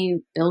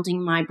continue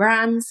building my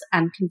brands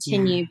and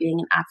continue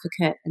being an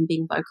advocate and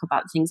being vocal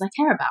about the things I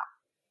care about.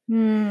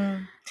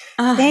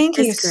 Thank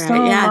you Iskra, so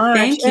much.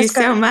 thank you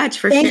so much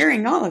for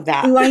sharing all of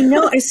that. I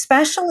know,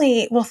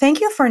 especially, well, thank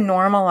you for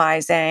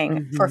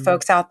normalizing for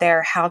folks out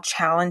there how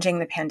challenging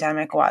the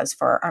pandemic was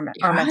for our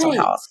mental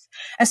health,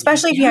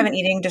 especially if you have an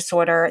eating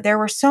disorder. There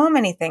were so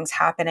many things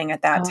happening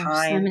at that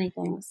time. So many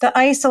things. The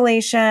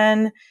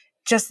isolation,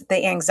 just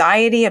the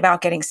anxiety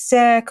about getting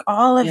sick,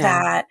 all of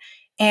that.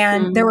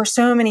 And there were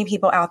so many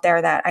people out there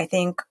that I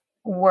think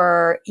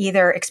were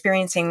either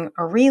experiencing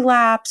a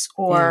relapse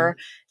or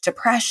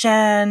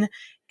depression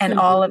and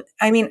all of,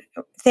 I mean,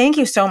 thank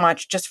you so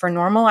much just for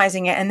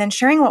normalizing it and then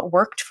sharing what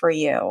worked for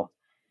you.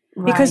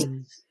 Because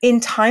in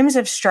times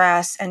of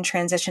stress and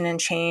transition and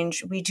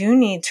change, we do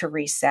need to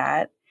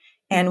reset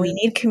and we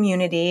need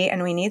community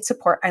and we need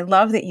support. I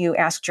love that you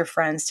asked your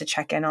friends to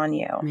check in on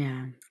you.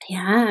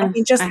 Yeah. I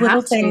mean, just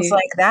little things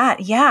like that.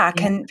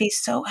 Can be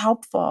so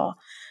helpful.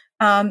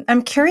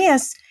 I'm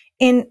curious,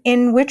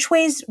 in which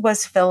ways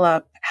was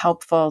Philip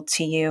helpful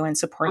to you and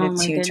supportive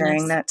to you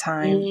during that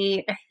time?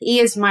 He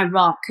is my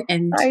rock,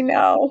 and I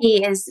know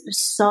he is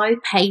so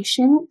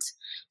patient.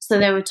 So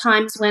there were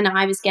times when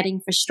I was getting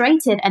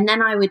frustrated, and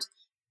then I would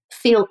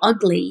feel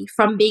ugly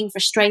from being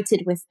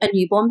frustrated with a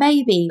newborn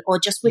baby or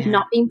just with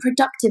not being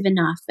productive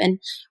enough and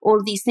all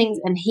of these things.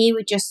 And he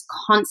would just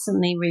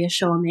constantly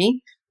reassure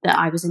me that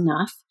I was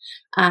enough.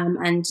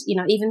 And,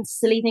 even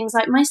silly things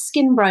like my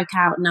skin broke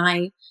out and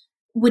I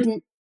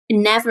wouldn't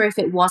never, if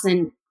it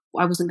wasn't,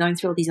 I wasn't going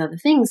through all these other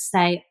things,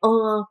 say,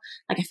 oh,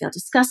 like I feel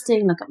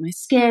disgusting, look at my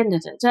skin, da,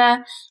 da,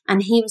 da.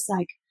 And he was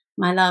like,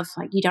 my love,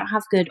 like you don't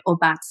have good or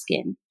bad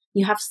skin.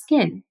 You have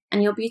skin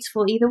and you're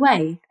beautiful either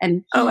way.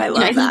 And I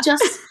love that. He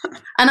just,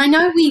 and I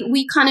know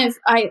we kind of,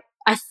 I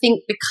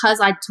think because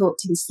I talked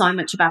to him so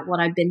much about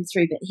what I've been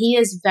through, but he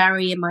is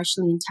very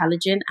emotionally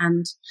intelligent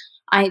and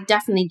I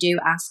definitely do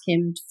ask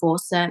him for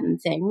certain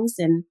things.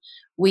 And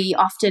we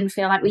often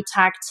feel like we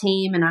tag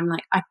team and I'm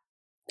like,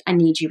 I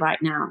need you right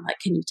now. Like,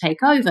 can you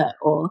take over?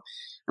 Or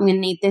I'm going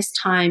to need this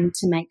time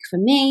to make for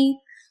me.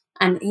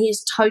 And he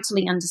is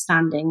totally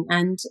understanding.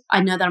 And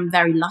I know that I'm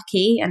very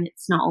lucky and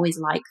it's not always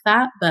like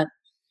that, but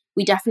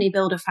we definitely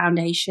build a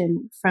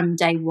foundation from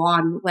day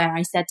one where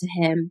I said to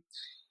him,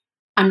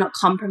 I'm not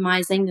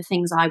compromising the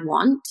things I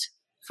want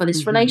for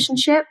this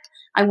relationship.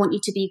 I want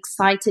you to be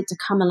excited to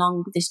come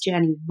along this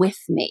journey with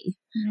me.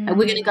 And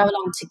we're going to go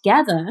along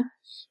together,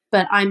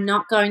 but I'm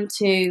not going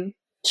to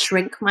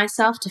shrink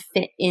myself to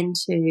fit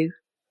into,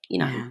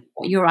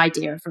 what your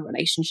idea of a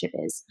relationship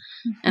is.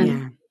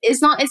 And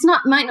it's not,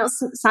 might not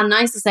sound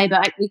nice to say,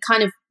 but we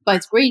kind of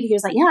both agreed. He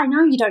was like, yeah, I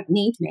know you don't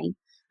need me.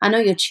 I know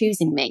you're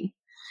choosing me.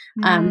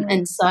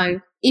 And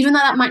so even though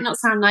that might not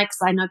sound nice,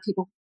 because I know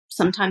people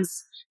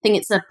sometimes think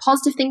it's a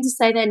positive thing to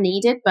say they're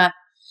needed, but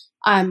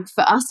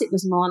for us, it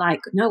was more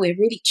like, no, we're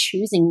really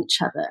choosing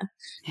each other.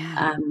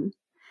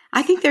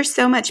 I think there's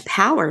so much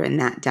power in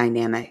that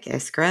dynamic,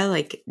 Iskra,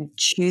 like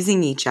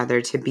choosing each other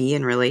to be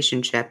in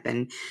relationship.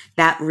 And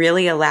that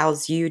really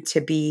allows you to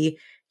be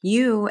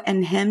you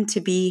and him to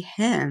be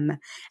him.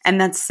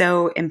 And that's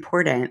so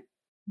important.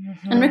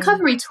 And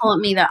recovery taught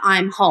me that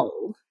I'm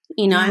whole.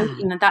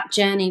 That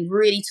journey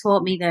really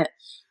taught me that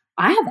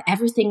I have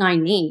everything I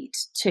need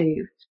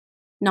to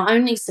not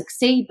only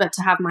succeed, but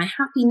to have my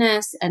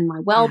happiness and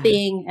my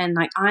well-being. And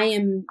like,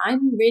 I'm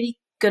really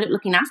good at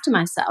looking after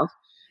myself.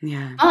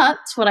 But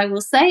what I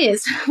will say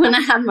is when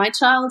I had my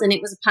child and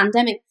it was a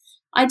pandemic,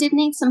 I did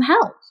need some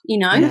help,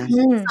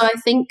 So I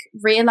think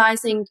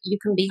realizing you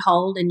can be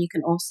whole and you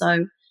can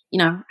also,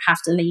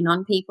 have to lean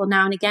on people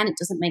now and again. It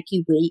doesn't make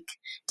you weak,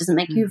 doesn't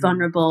make you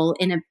vulnerable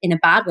in a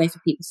bad way for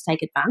people to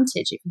take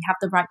advantage. If you have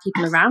the right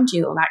people around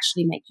you, it will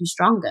actually make you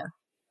stronger.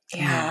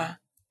 Yeah.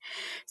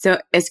 So,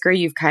 Iskra,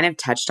 you've kind of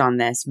touched on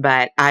this,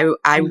 but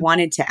I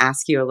wanted to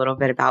ask you a little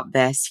bit about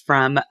this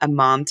from a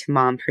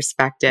mom-to-mom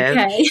perspective.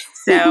 Okay.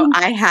 So,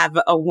 I have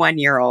a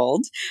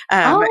 1-year-old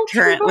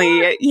currently.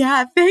 Congrats.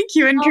 Yeah, thank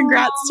you, and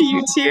congrats to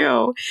you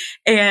too.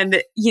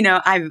 And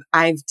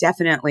I've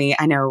definitely,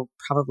 I know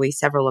probably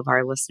several of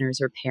our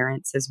listeners are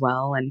parents as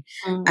well,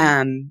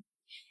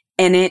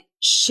 and it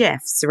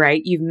shifts,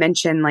 right? You've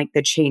mentioned like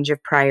the change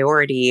of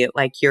priority,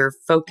 like your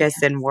focus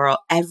and world,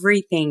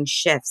 everything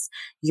shifts.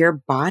 Your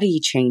body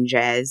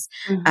changes.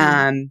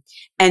 And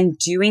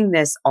doing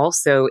this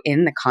also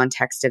in the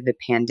context of the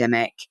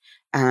pandemic,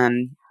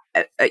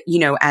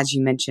 as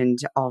you mentioned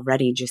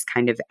already, just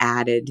kind of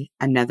added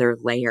another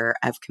layer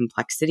of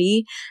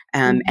complexity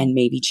and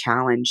maybe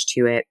challenge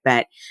to it.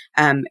 But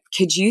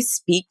could you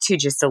speak to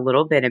just a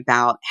little bit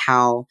about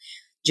how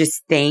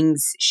just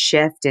things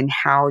shift and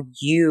how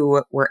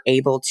you were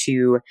able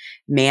to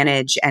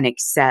manage and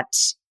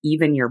accept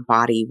even your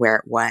body where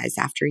it was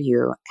after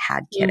you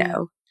had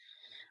kiddo?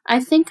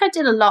 I think I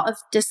did a lot of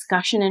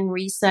discussion and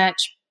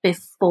research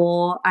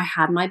before I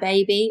had my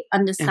baby,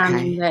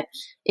 understanding that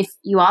if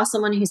you are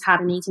someone who's had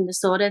an eating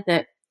disorder,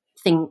 that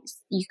things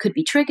you could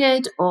be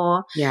triggered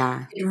or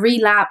you could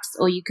relapse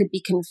or you could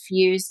be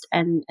confused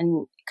and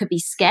it could be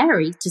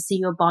scary to see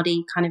your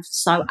body kind of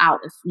so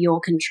out of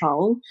your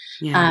control.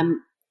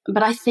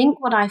 But I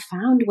think what I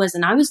found was,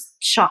 and I was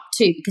shocked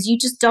too, because you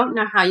just don't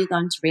know how you're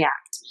going to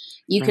react.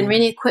 You can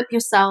really equip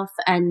yourself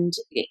and,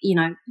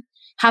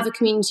 have a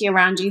community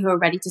around you who are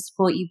ready to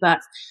support you. But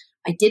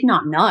I did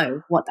not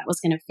know what that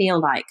was going to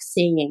feel like,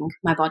 seeing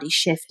my body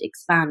shift,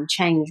 expand,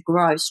 change,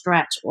 grow,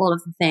 stretch, all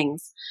of the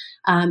things.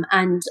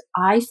 And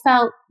I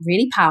felt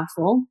really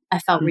powerful. I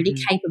felt really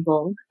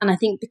capable. And I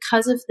think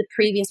because of the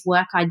previous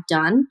work I'd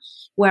done,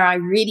 where I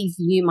really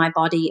view my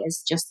body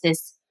as just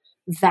this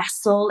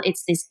vessel,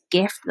 it's this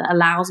gift that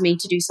allows me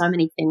to do so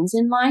many things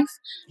in life,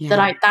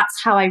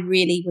 that's how I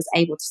really was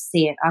able to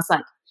see it. I was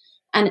like,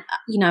 and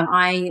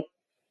I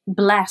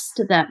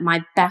blessed that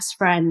my best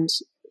friend,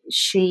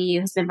 she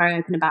has been very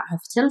open about her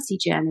fertility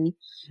journey,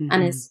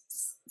 and as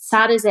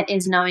sad as it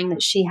is knowing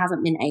that she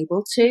hasn't been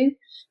able to,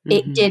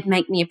 it did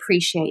make me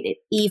appreciate it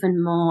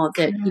even more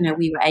that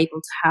we were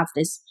able to have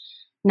this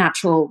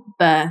natural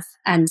birth.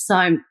 And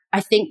so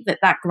I think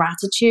that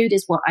gratitude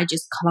is what I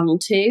just clung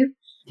to.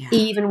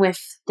 Even with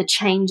the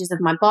changes of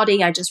my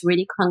body, I just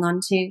really clung on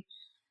to,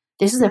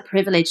 this is a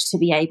privilege to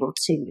be able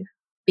to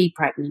be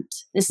pregnant.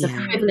 This is a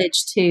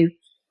privilege to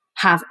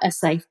have a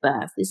safe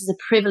birth. This is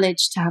a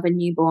privilege to have a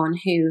newborn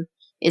who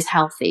is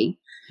healthy.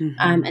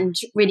 And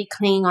really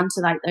clinging on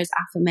to like those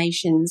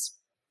affirmations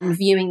and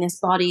viewing this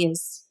body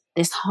as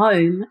this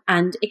home,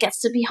 and it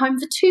gets to be home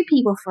for two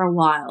people for a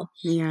while.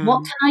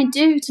 What can I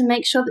do to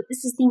make sure that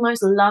this is the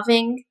most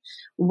loving,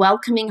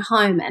 welcoming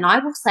home? And I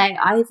will say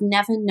I've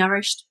never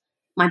nourished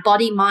my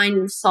body, mind,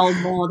 and soul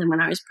more than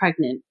when I was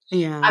pregnant.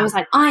 I was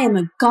like, I am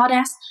a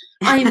goddess.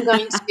 I am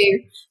going to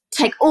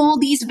take all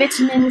these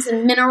vitamins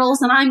and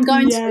minerals, and I'm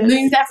going to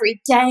move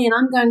every day, and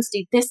I'm going to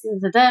do this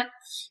and that.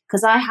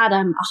 Because I had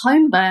a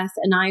home birth,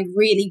 and I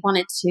really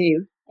wanted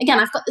to. Again,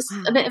 I've got this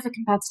a bit of a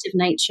competitive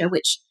nature,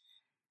 which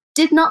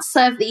did not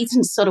serve the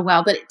eating disorder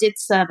well, but it did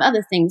serve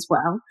other things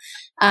well.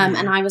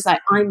 And I was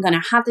like, I'm going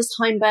to have this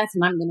home birth,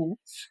 and I'm going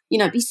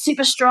to, be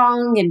super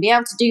strong and be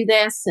able to do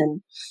this.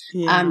 And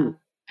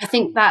I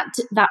think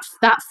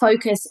that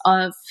focus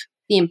of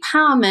the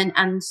empowerment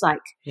and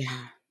like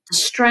the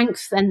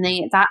strength and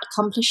that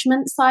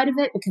accomplishment side of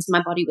it, because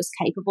my body was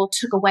capable,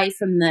 took away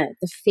from the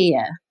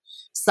fear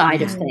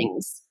side of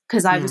things.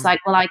 Because I was like,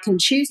 well, I can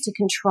choose to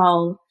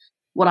control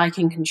what I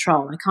can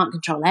control. I can't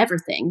control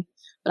everything,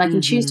 but I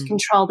can choose to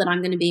control that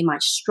I'm going to be my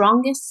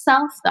strongest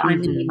self, that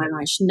I'm going to be my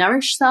most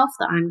nourished self,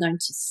 that I'm going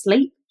to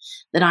sleep,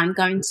 that I'm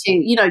going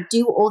to,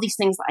 do all these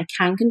things that I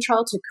can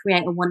control to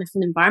create a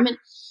wonderful environment.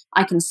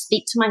 I can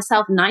speak to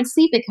myself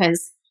nicely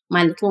because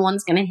my little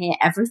one's going to hear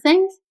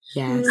everything.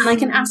 And I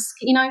can ask,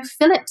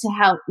 Philip to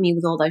help me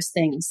with all those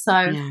things. So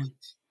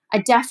I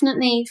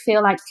definitely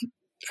feel like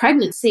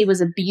pregnancy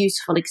was a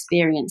beautiful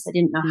experience. I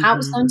didn't know how it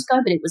was going to go,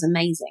 but it was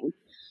amazing.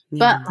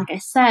 But like I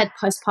said,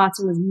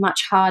 postpartum was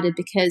much harder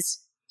because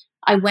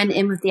I went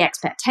in with the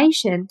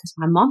expectation, because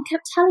my mom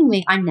kept telling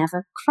me I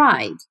never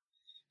cried.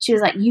 She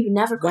was like, you've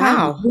never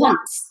cried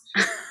once.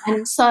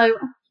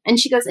 And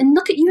she goes, and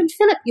look at you and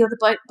Philip, you're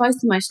both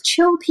the most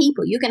chill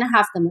people. You're going to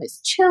have the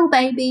most chill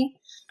baby.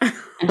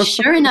 And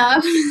sure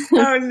enough,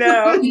 oh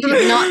no, we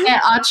did not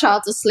get our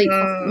child to sleep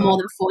for more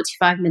than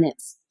 45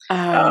 minutes.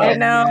 Oh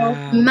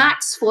no.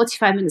 Max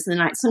 45 minutes in the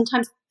night,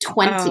 sometimes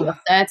 20 or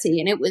 30.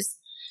 And it was,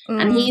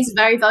 and he's a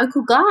very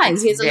vocal guy.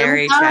 He's a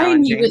very little guy.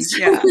 And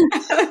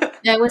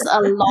there was a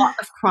lot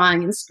of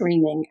crying and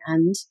screaming.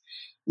 And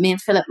me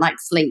and Philip like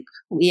sleep.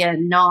 We are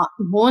not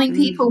morning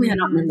people. We are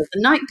not middle of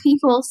the night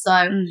people. So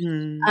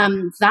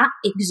that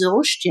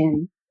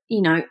exhaustion,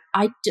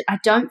 I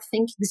don't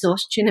think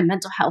exhaustion and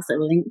mental health are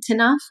linked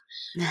enough,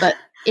 but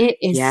it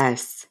is.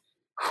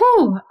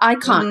 I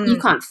can't, you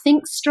can't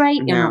think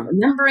straight. You're not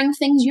remembering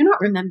things. You're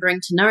not remembering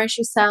to nourish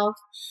yourself.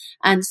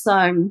 And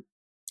so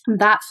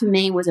that for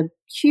me was a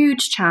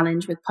huge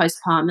challenge with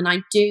postpartum. And I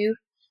do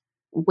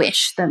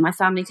wish that my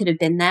family could have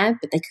been there,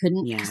 but they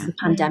couldn't because of the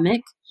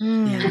pandemic.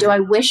 And do I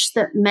wish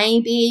that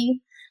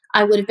maybe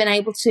I would have been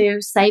able to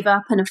save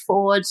up and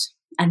afford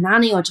a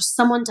nanny or just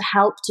someone to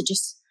help to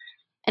just,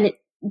 and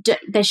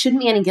there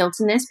shouldn't be any guilt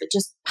in this, but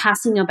just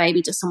passing your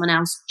baby to someone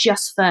else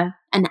just for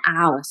an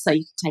hour so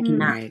you can take a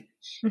nap.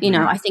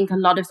 I think a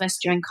lot of us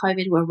during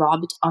COVID were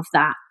robbed of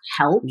that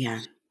help.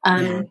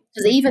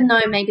 Because even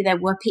though maybe there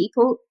were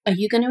people, are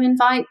you going to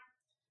invite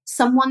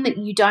someone that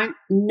you don't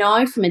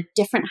know from a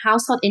different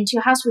household into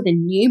your house with a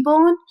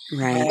newborn?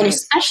 And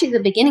especially the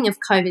beginning of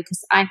COVID,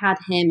 because I had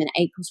him in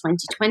April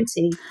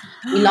 2020.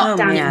 We locked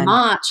down in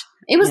March.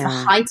 It was the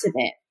height of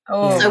it.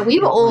 So we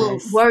were all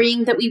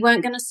worrying that we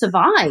weren't going to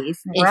survive if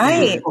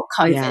we caught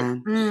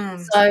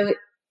COVID. So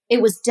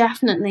it was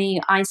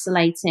definitely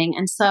isolating.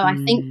 And so I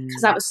think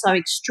because that was so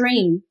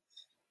extreme,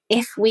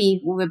 if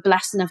we were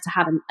blessed enough to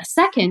have a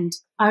second,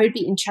 I would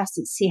be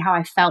interested to see how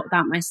I felt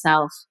about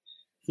myself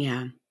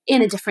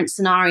in a different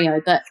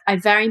scenario. But I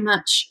very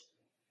much,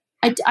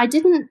 I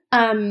didn't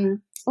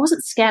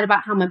wasn't scared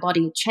about how my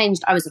body had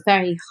changed. I was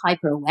very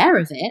hyper aware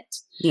of it.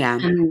 Yeah.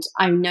 And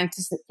I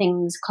noticed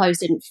that clothes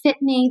didn't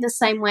fit me the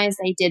same way as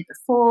they did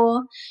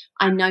before.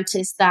 I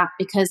noticed that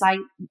because I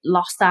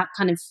lost that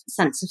kind of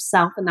sense of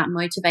self and that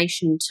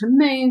motivation to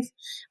move,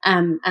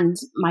 and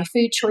my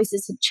food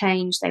choices had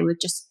changed. They were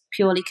just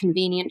purely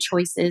convenient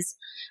choices.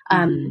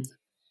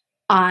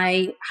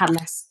 I had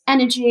less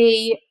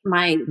energy.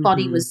 My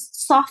body was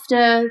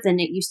softer than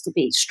it used to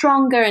be,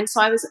 stronger. And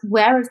so I was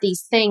aware of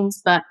these things,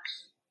 but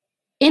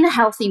in a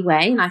healthy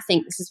way. And I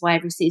think this is why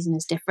every season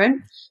is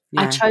different.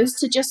 Yeah. I chose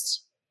to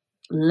just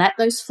let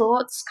those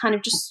thoughts kind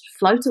of just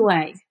float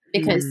away,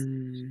 because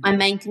my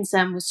main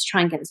concern was to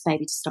try and get this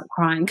baby to stop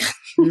crying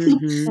and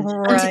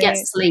to get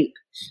sleep.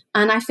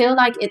 And I feel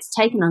like it's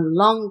taken a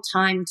long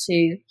time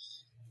to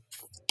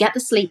get the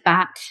sleep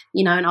back,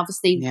 and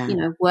obviously,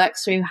 work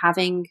through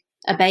having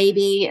a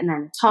baby and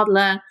then a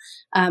toddler.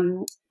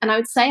 And I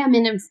would say I'm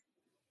in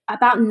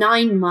about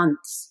 9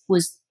 months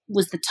was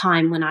the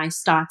time when I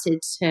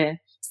started to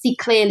see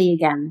clearly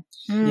again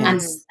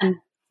and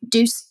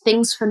do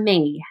things for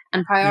me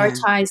and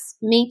prioritize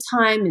me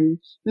time and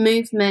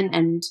movement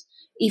and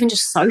even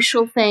just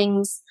social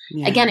things.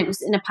 Again, it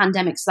was in a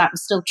pandemic, so that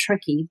was still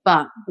tricky,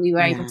 but we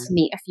were able to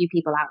meet a few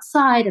people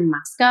outside and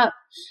mask up,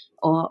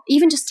 or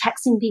even just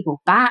texting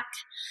people back.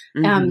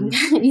 A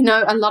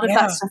lot of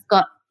that stuff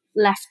got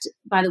left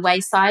by the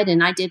wayside,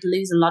 and I did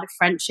lose a lot of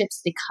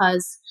friendships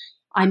because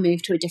I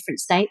moved to a different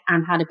state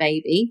and had a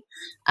baby,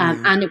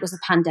 and it was a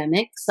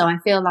pandemic. So I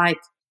feel like,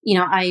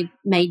 I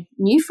made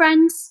new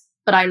friends,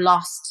 but I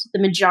lost the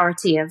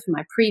majority of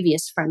my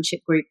previous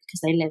friendship group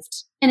because they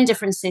lived in a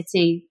different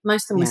city.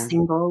 Most of them were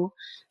single.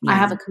 I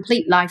have a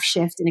complete life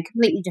shift in a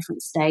completely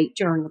different state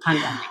during the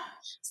pandemic.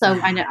 So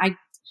I know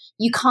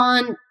you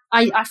can't.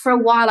 I for a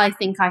while, I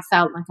think I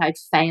felt like I'd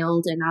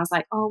failed, and I was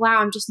like, oh, wow,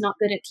 I'm just not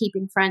good at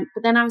keeping friends.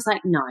 But then I was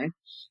like, no,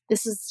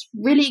 this is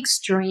really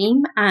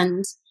extreme.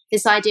 And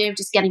this idea of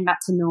just getting back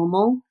to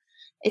normal,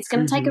 it's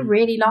going to take a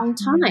really long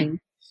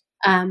time.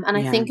 And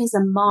I think as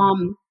a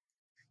mom,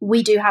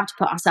 we do have to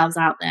put ourselves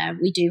out there.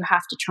 We do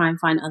have to try and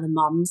find other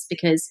moms,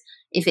 because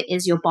if it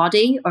is your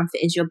body or if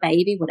it is your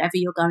baby, whatever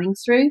you're going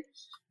through,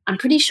 I'm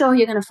pretty sure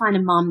you're going to find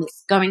a mom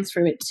that's going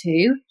through it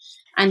too.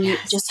 And you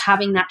just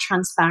having that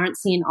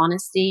transparency and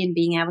honesty and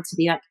being able to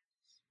be like,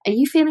 are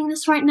you feeling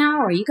this right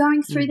now? Or are you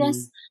going through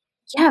this?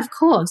 Yeah, of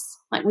course.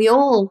 Like, we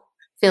all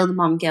feel the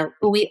mom guilt,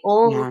 but we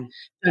all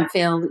don't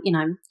feel,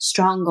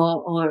 strong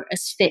or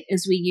as fit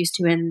as we used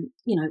to, and,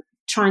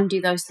 try and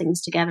do those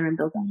things together and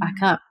build that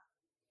back up.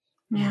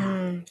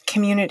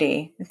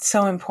 Community. It's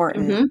so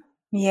important.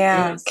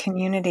 Yeah,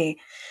 community.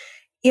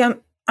 Yeah,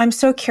 I'm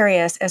so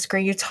curious,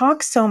 Iskra, you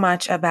talk so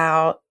much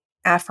about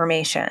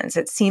affirmations.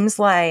 It seems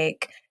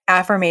like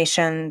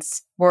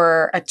affirmations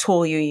were a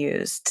tool you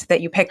used,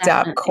 that you picked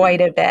up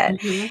quite a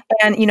bit.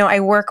 And, I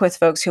work with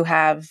folks who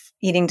have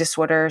eating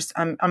disorders.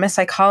 I'm a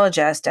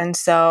psychologist. And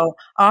so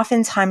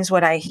oftentimes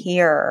what I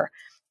hear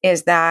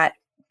is that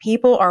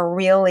people are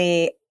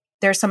really,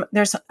 there's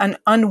an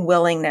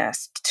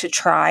unwillingness to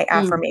try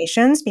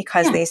affirmations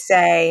because they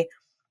say,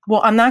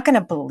 well, I'm not going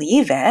to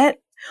believe it.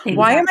 Exactly.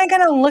 Why am I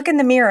going to look in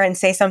the mirror and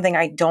say something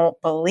I don't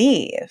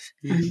believe?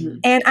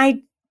 And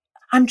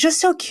I'm just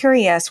so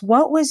curious,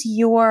 what was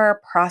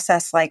your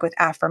process like with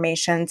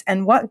affirmations,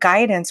 and what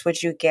guidance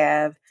would you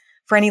give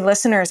for any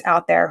listeners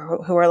out there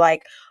who are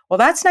like, well,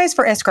 that's nice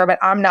for Iskra, but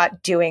I'm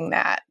not doing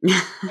that?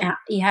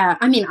 Yeah.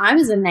 I mean, I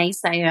was a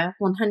naysayer,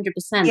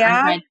 100%.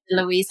 I read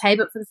Louise Hay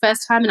book for the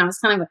first time, and I was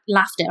kind of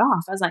laughed it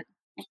off. I was like,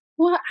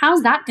 what?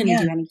 How's that going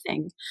to do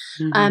anything?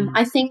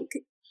 I think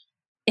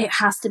it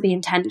has to be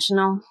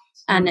intentional,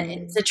 and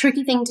it's a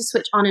tricky thing to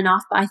switch on and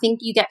off. But I think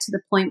you get to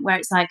the point where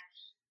it's like,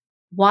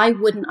 why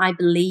wouldn't I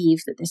believe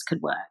that this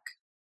could work?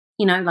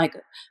 Like,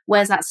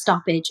 where's that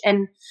stoppage?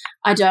 And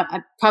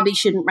I probably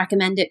shouldn't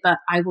recommend it, but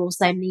I will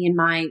say, me and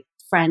my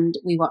friend,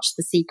 we watched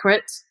The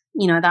Secret,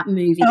 that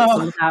movie that's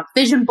all about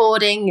vision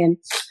boarding.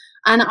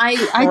 And I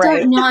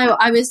don't know,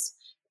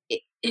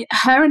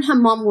 her and her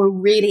mom were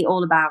really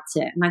all about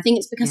it. And I think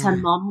it's because her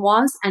mom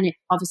was, and it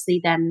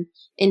obviously then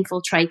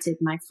infiltrated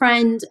my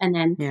friend. And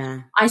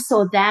then I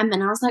saw them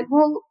and I was like,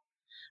 well,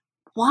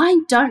 why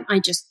don't I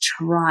just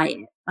try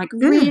it? Like,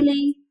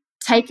 really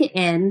take it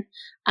in.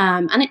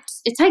 And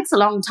it takes a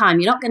long time.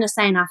 You're not going to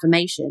say an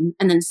affirmation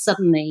and then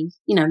suddenly,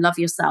 love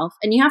yourself.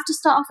 And you have to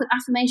start off with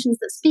affirmations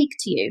that speak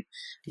to you.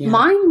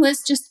 Mine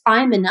was just,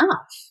 I'm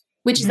enough,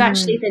 which is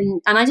actually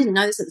and I didn't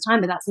know this at the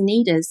time, but that's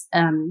Nida's,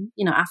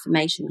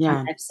 affirmation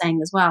kind of saying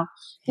as well.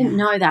 Didn't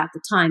know that at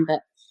the time,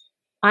 but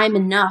I'm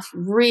enough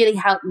really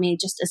helped me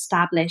just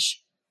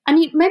establish.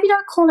 And you maybe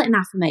don't call it an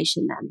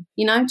affirmation then,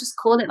 just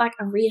call it like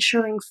a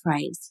reassuring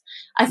phrase.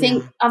 I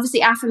think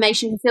obviously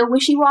affirmation can feel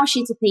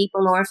wishy-washy to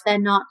people, or if they're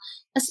not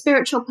a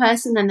spiritual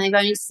person and they've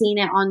only seen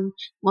it on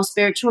more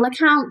spiritual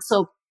accounts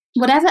or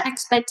whatever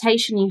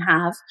expectation you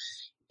have,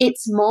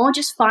 it's more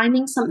just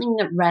finding something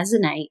that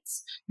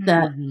resonates,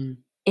 that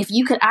if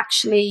you could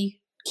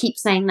actually keep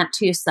saying that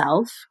to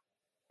yourself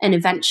and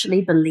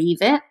eventually believe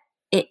it,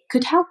 it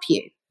could help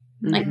you.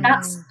 Like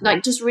that's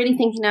like just really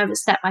thinking over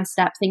step by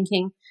step,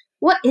 thinking,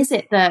 what is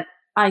it that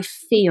I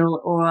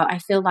feel, or I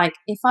feel like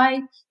if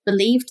I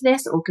believed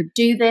this or could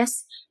do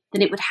this,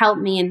 then it would help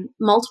me in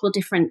multiple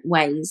different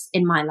ways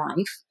in my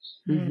life.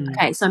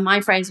 Okay, so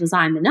my phrase was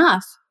I'm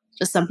enough.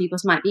 For some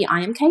people's might be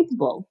I am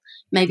capable.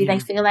 Maybe they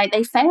feel like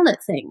they fail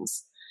at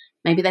things.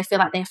 Maybe they feel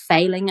like they're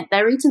failing at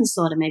their eating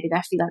disorder. Maybe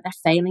they feel like they're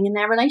failing in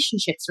their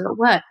relationships or at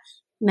work.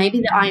 Maybe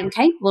the I am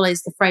capable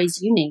is the phrase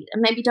you need.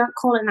 And maybe don't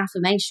call it an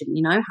affirmation,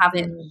 have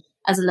it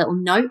as a little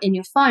note in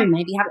your phone.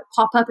 Maybe have it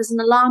pop up as an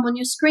alarm on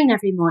your screen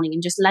every morning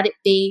and just let it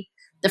be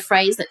the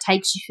phrase that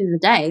takes you through the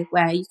day,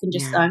 where you can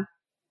just go,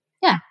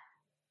 yeah,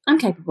 I'm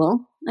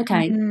capable.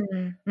 Okay.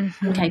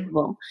 I'm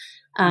capable.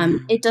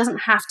 It doesn't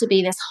have to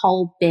be this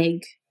whole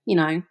big,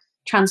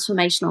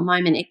 transformational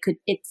moment.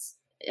 It's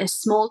a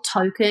small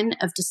token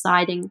of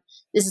deciding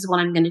this is what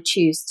I'm going to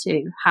choose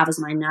to have as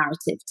my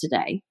narrative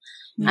today.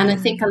 And I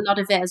think a lot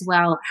of it as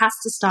well has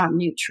to start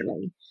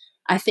neutrally.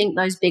 I think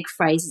those big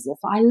phrases of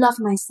I love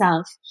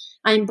myself,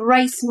 I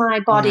embrace my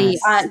body,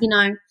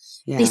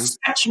 these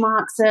stretch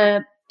marks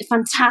are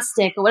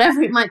fantastic, or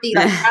whatever it might be,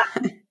 like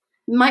that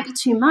might be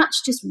too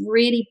much. Just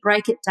really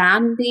break it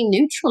down and be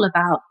neutral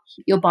about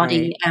your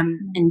body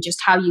and just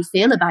how you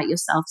feel about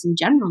yourselves in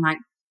general. Like,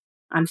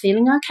 I'm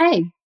feeling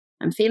okay.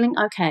 I'm feeling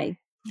okay.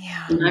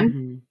 Yeah.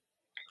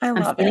 I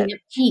love I'm feeling at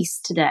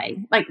peace today.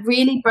 Like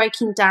really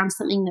breaking down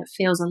something that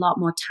feels a lot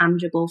more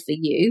tangible for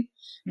you.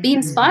 Be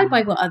inspired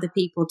by what other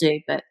people do,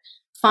 but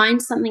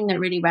find something that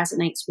really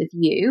resonates with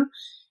you.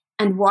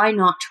 And why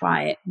not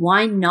try it?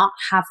 Why not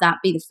have that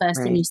be the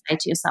first thing you say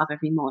to yourself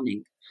every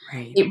morning?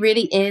 Right. It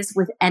really is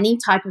with any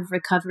type of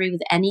recovery,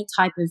 with any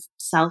type of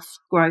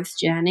self-growth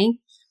journey.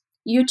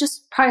 You're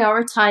just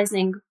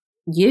prioritizing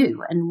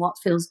you and what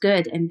feels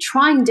good and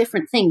trying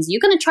different things.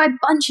 You're going to try a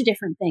bunch of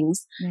different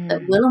things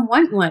that will and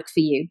won't work for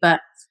you, but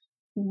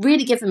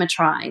really give them a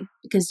try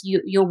because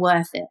you're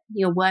worth it.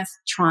 You're worth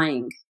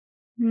trying.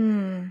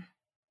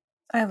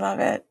 I love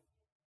it.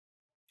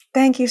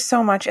 Thank you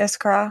so much,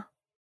 Iskra.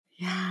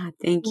 Yeah,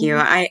 thank you.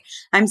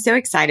 I'm so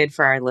excited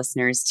for our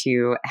listeners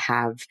to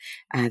have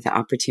the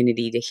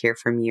opportunity to hear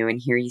from you and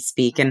hear you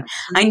speak. And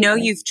I know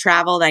you've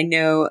traveled. I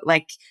know,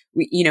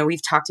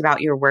 we've talked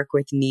about your work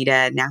with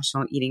NEDA,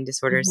 National Eating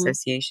Disorder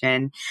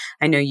Association.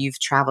 I know you've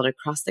traveled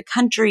across the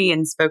country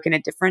and spoken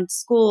at different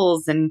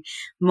schools and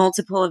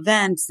multiple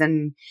events,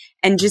 and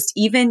just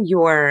even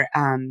your.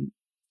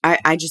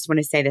 I just want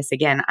to say this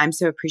again. I'm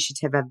so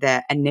appreciative of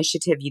the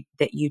initiative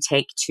that you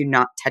take to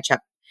not touch up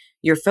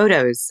your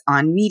photos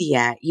on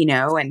media,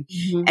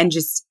 and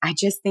just, I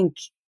just think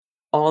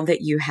all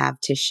that you have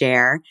to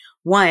share,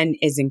 one,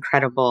 is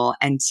incredible.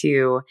 And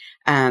two,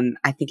 I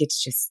think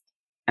it's just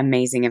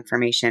amazing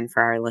information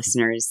for our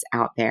listeners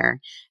out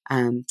there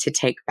to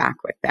take back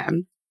with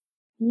them.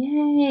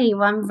 Yay.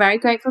 Well, I'm very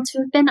grateful to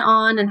have been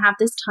on and have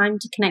this time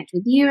to connect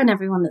with you and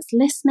everyone that's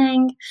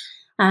listening.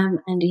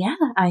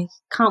 I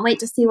can't wait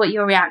to see what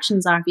your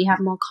reactions are. If you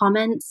have more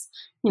comments,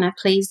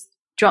 please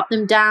drop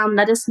them down.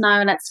 Let us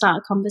know. Let's start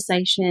a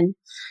conversation.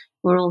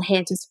 We're all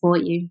here to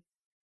support you.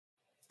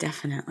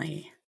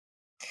 Definitely.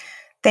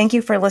 Thank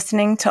you for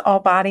listening to All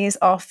Bodies,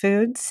 All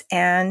Foods.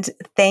 And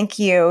thank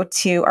you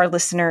to our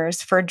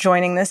listeners for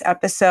joining this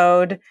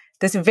episode,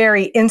 this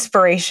very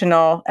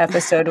inspirational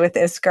episode with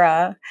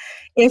Iskra.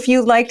 If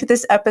you liked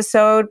this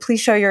episode,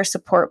 please show your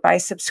support by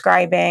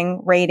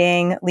subscribing,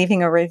 rating,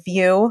 leaving a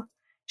review,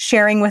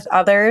 sharing with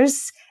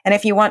others. And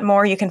if you want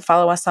more, you can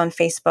follow us on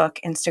Facebook,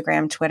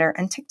 Instagram, Twitter,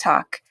 and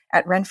TikTok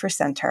at Renfrew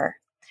Center.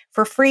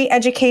 For free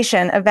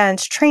education,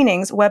 events,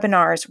 trainings,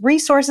 webinars,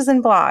 resources,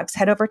 and blogs,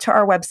 head over to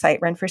our website,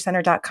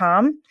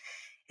 renfrewcenter.com.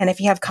 And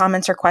if you have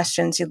comments or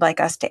questions you'd like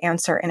us to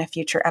answer in a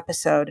future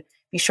episode,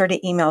 be sure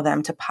to email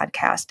them to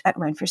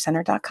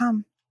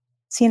podcast@renfrewcenter.com.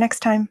 See you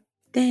next time.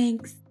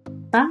 Thanks.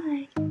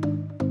 Bye.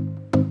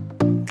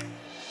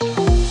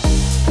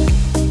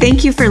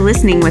 Thank you for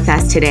listening with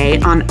us today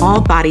on All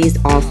Bodies,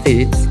 All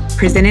Foods,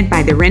 presented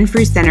by the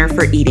Renfrew Center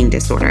for Eating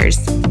Disorders.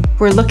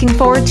 We're looking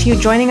forward to you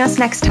joining us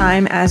next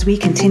time as we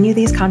continue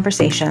these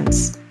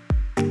conversations.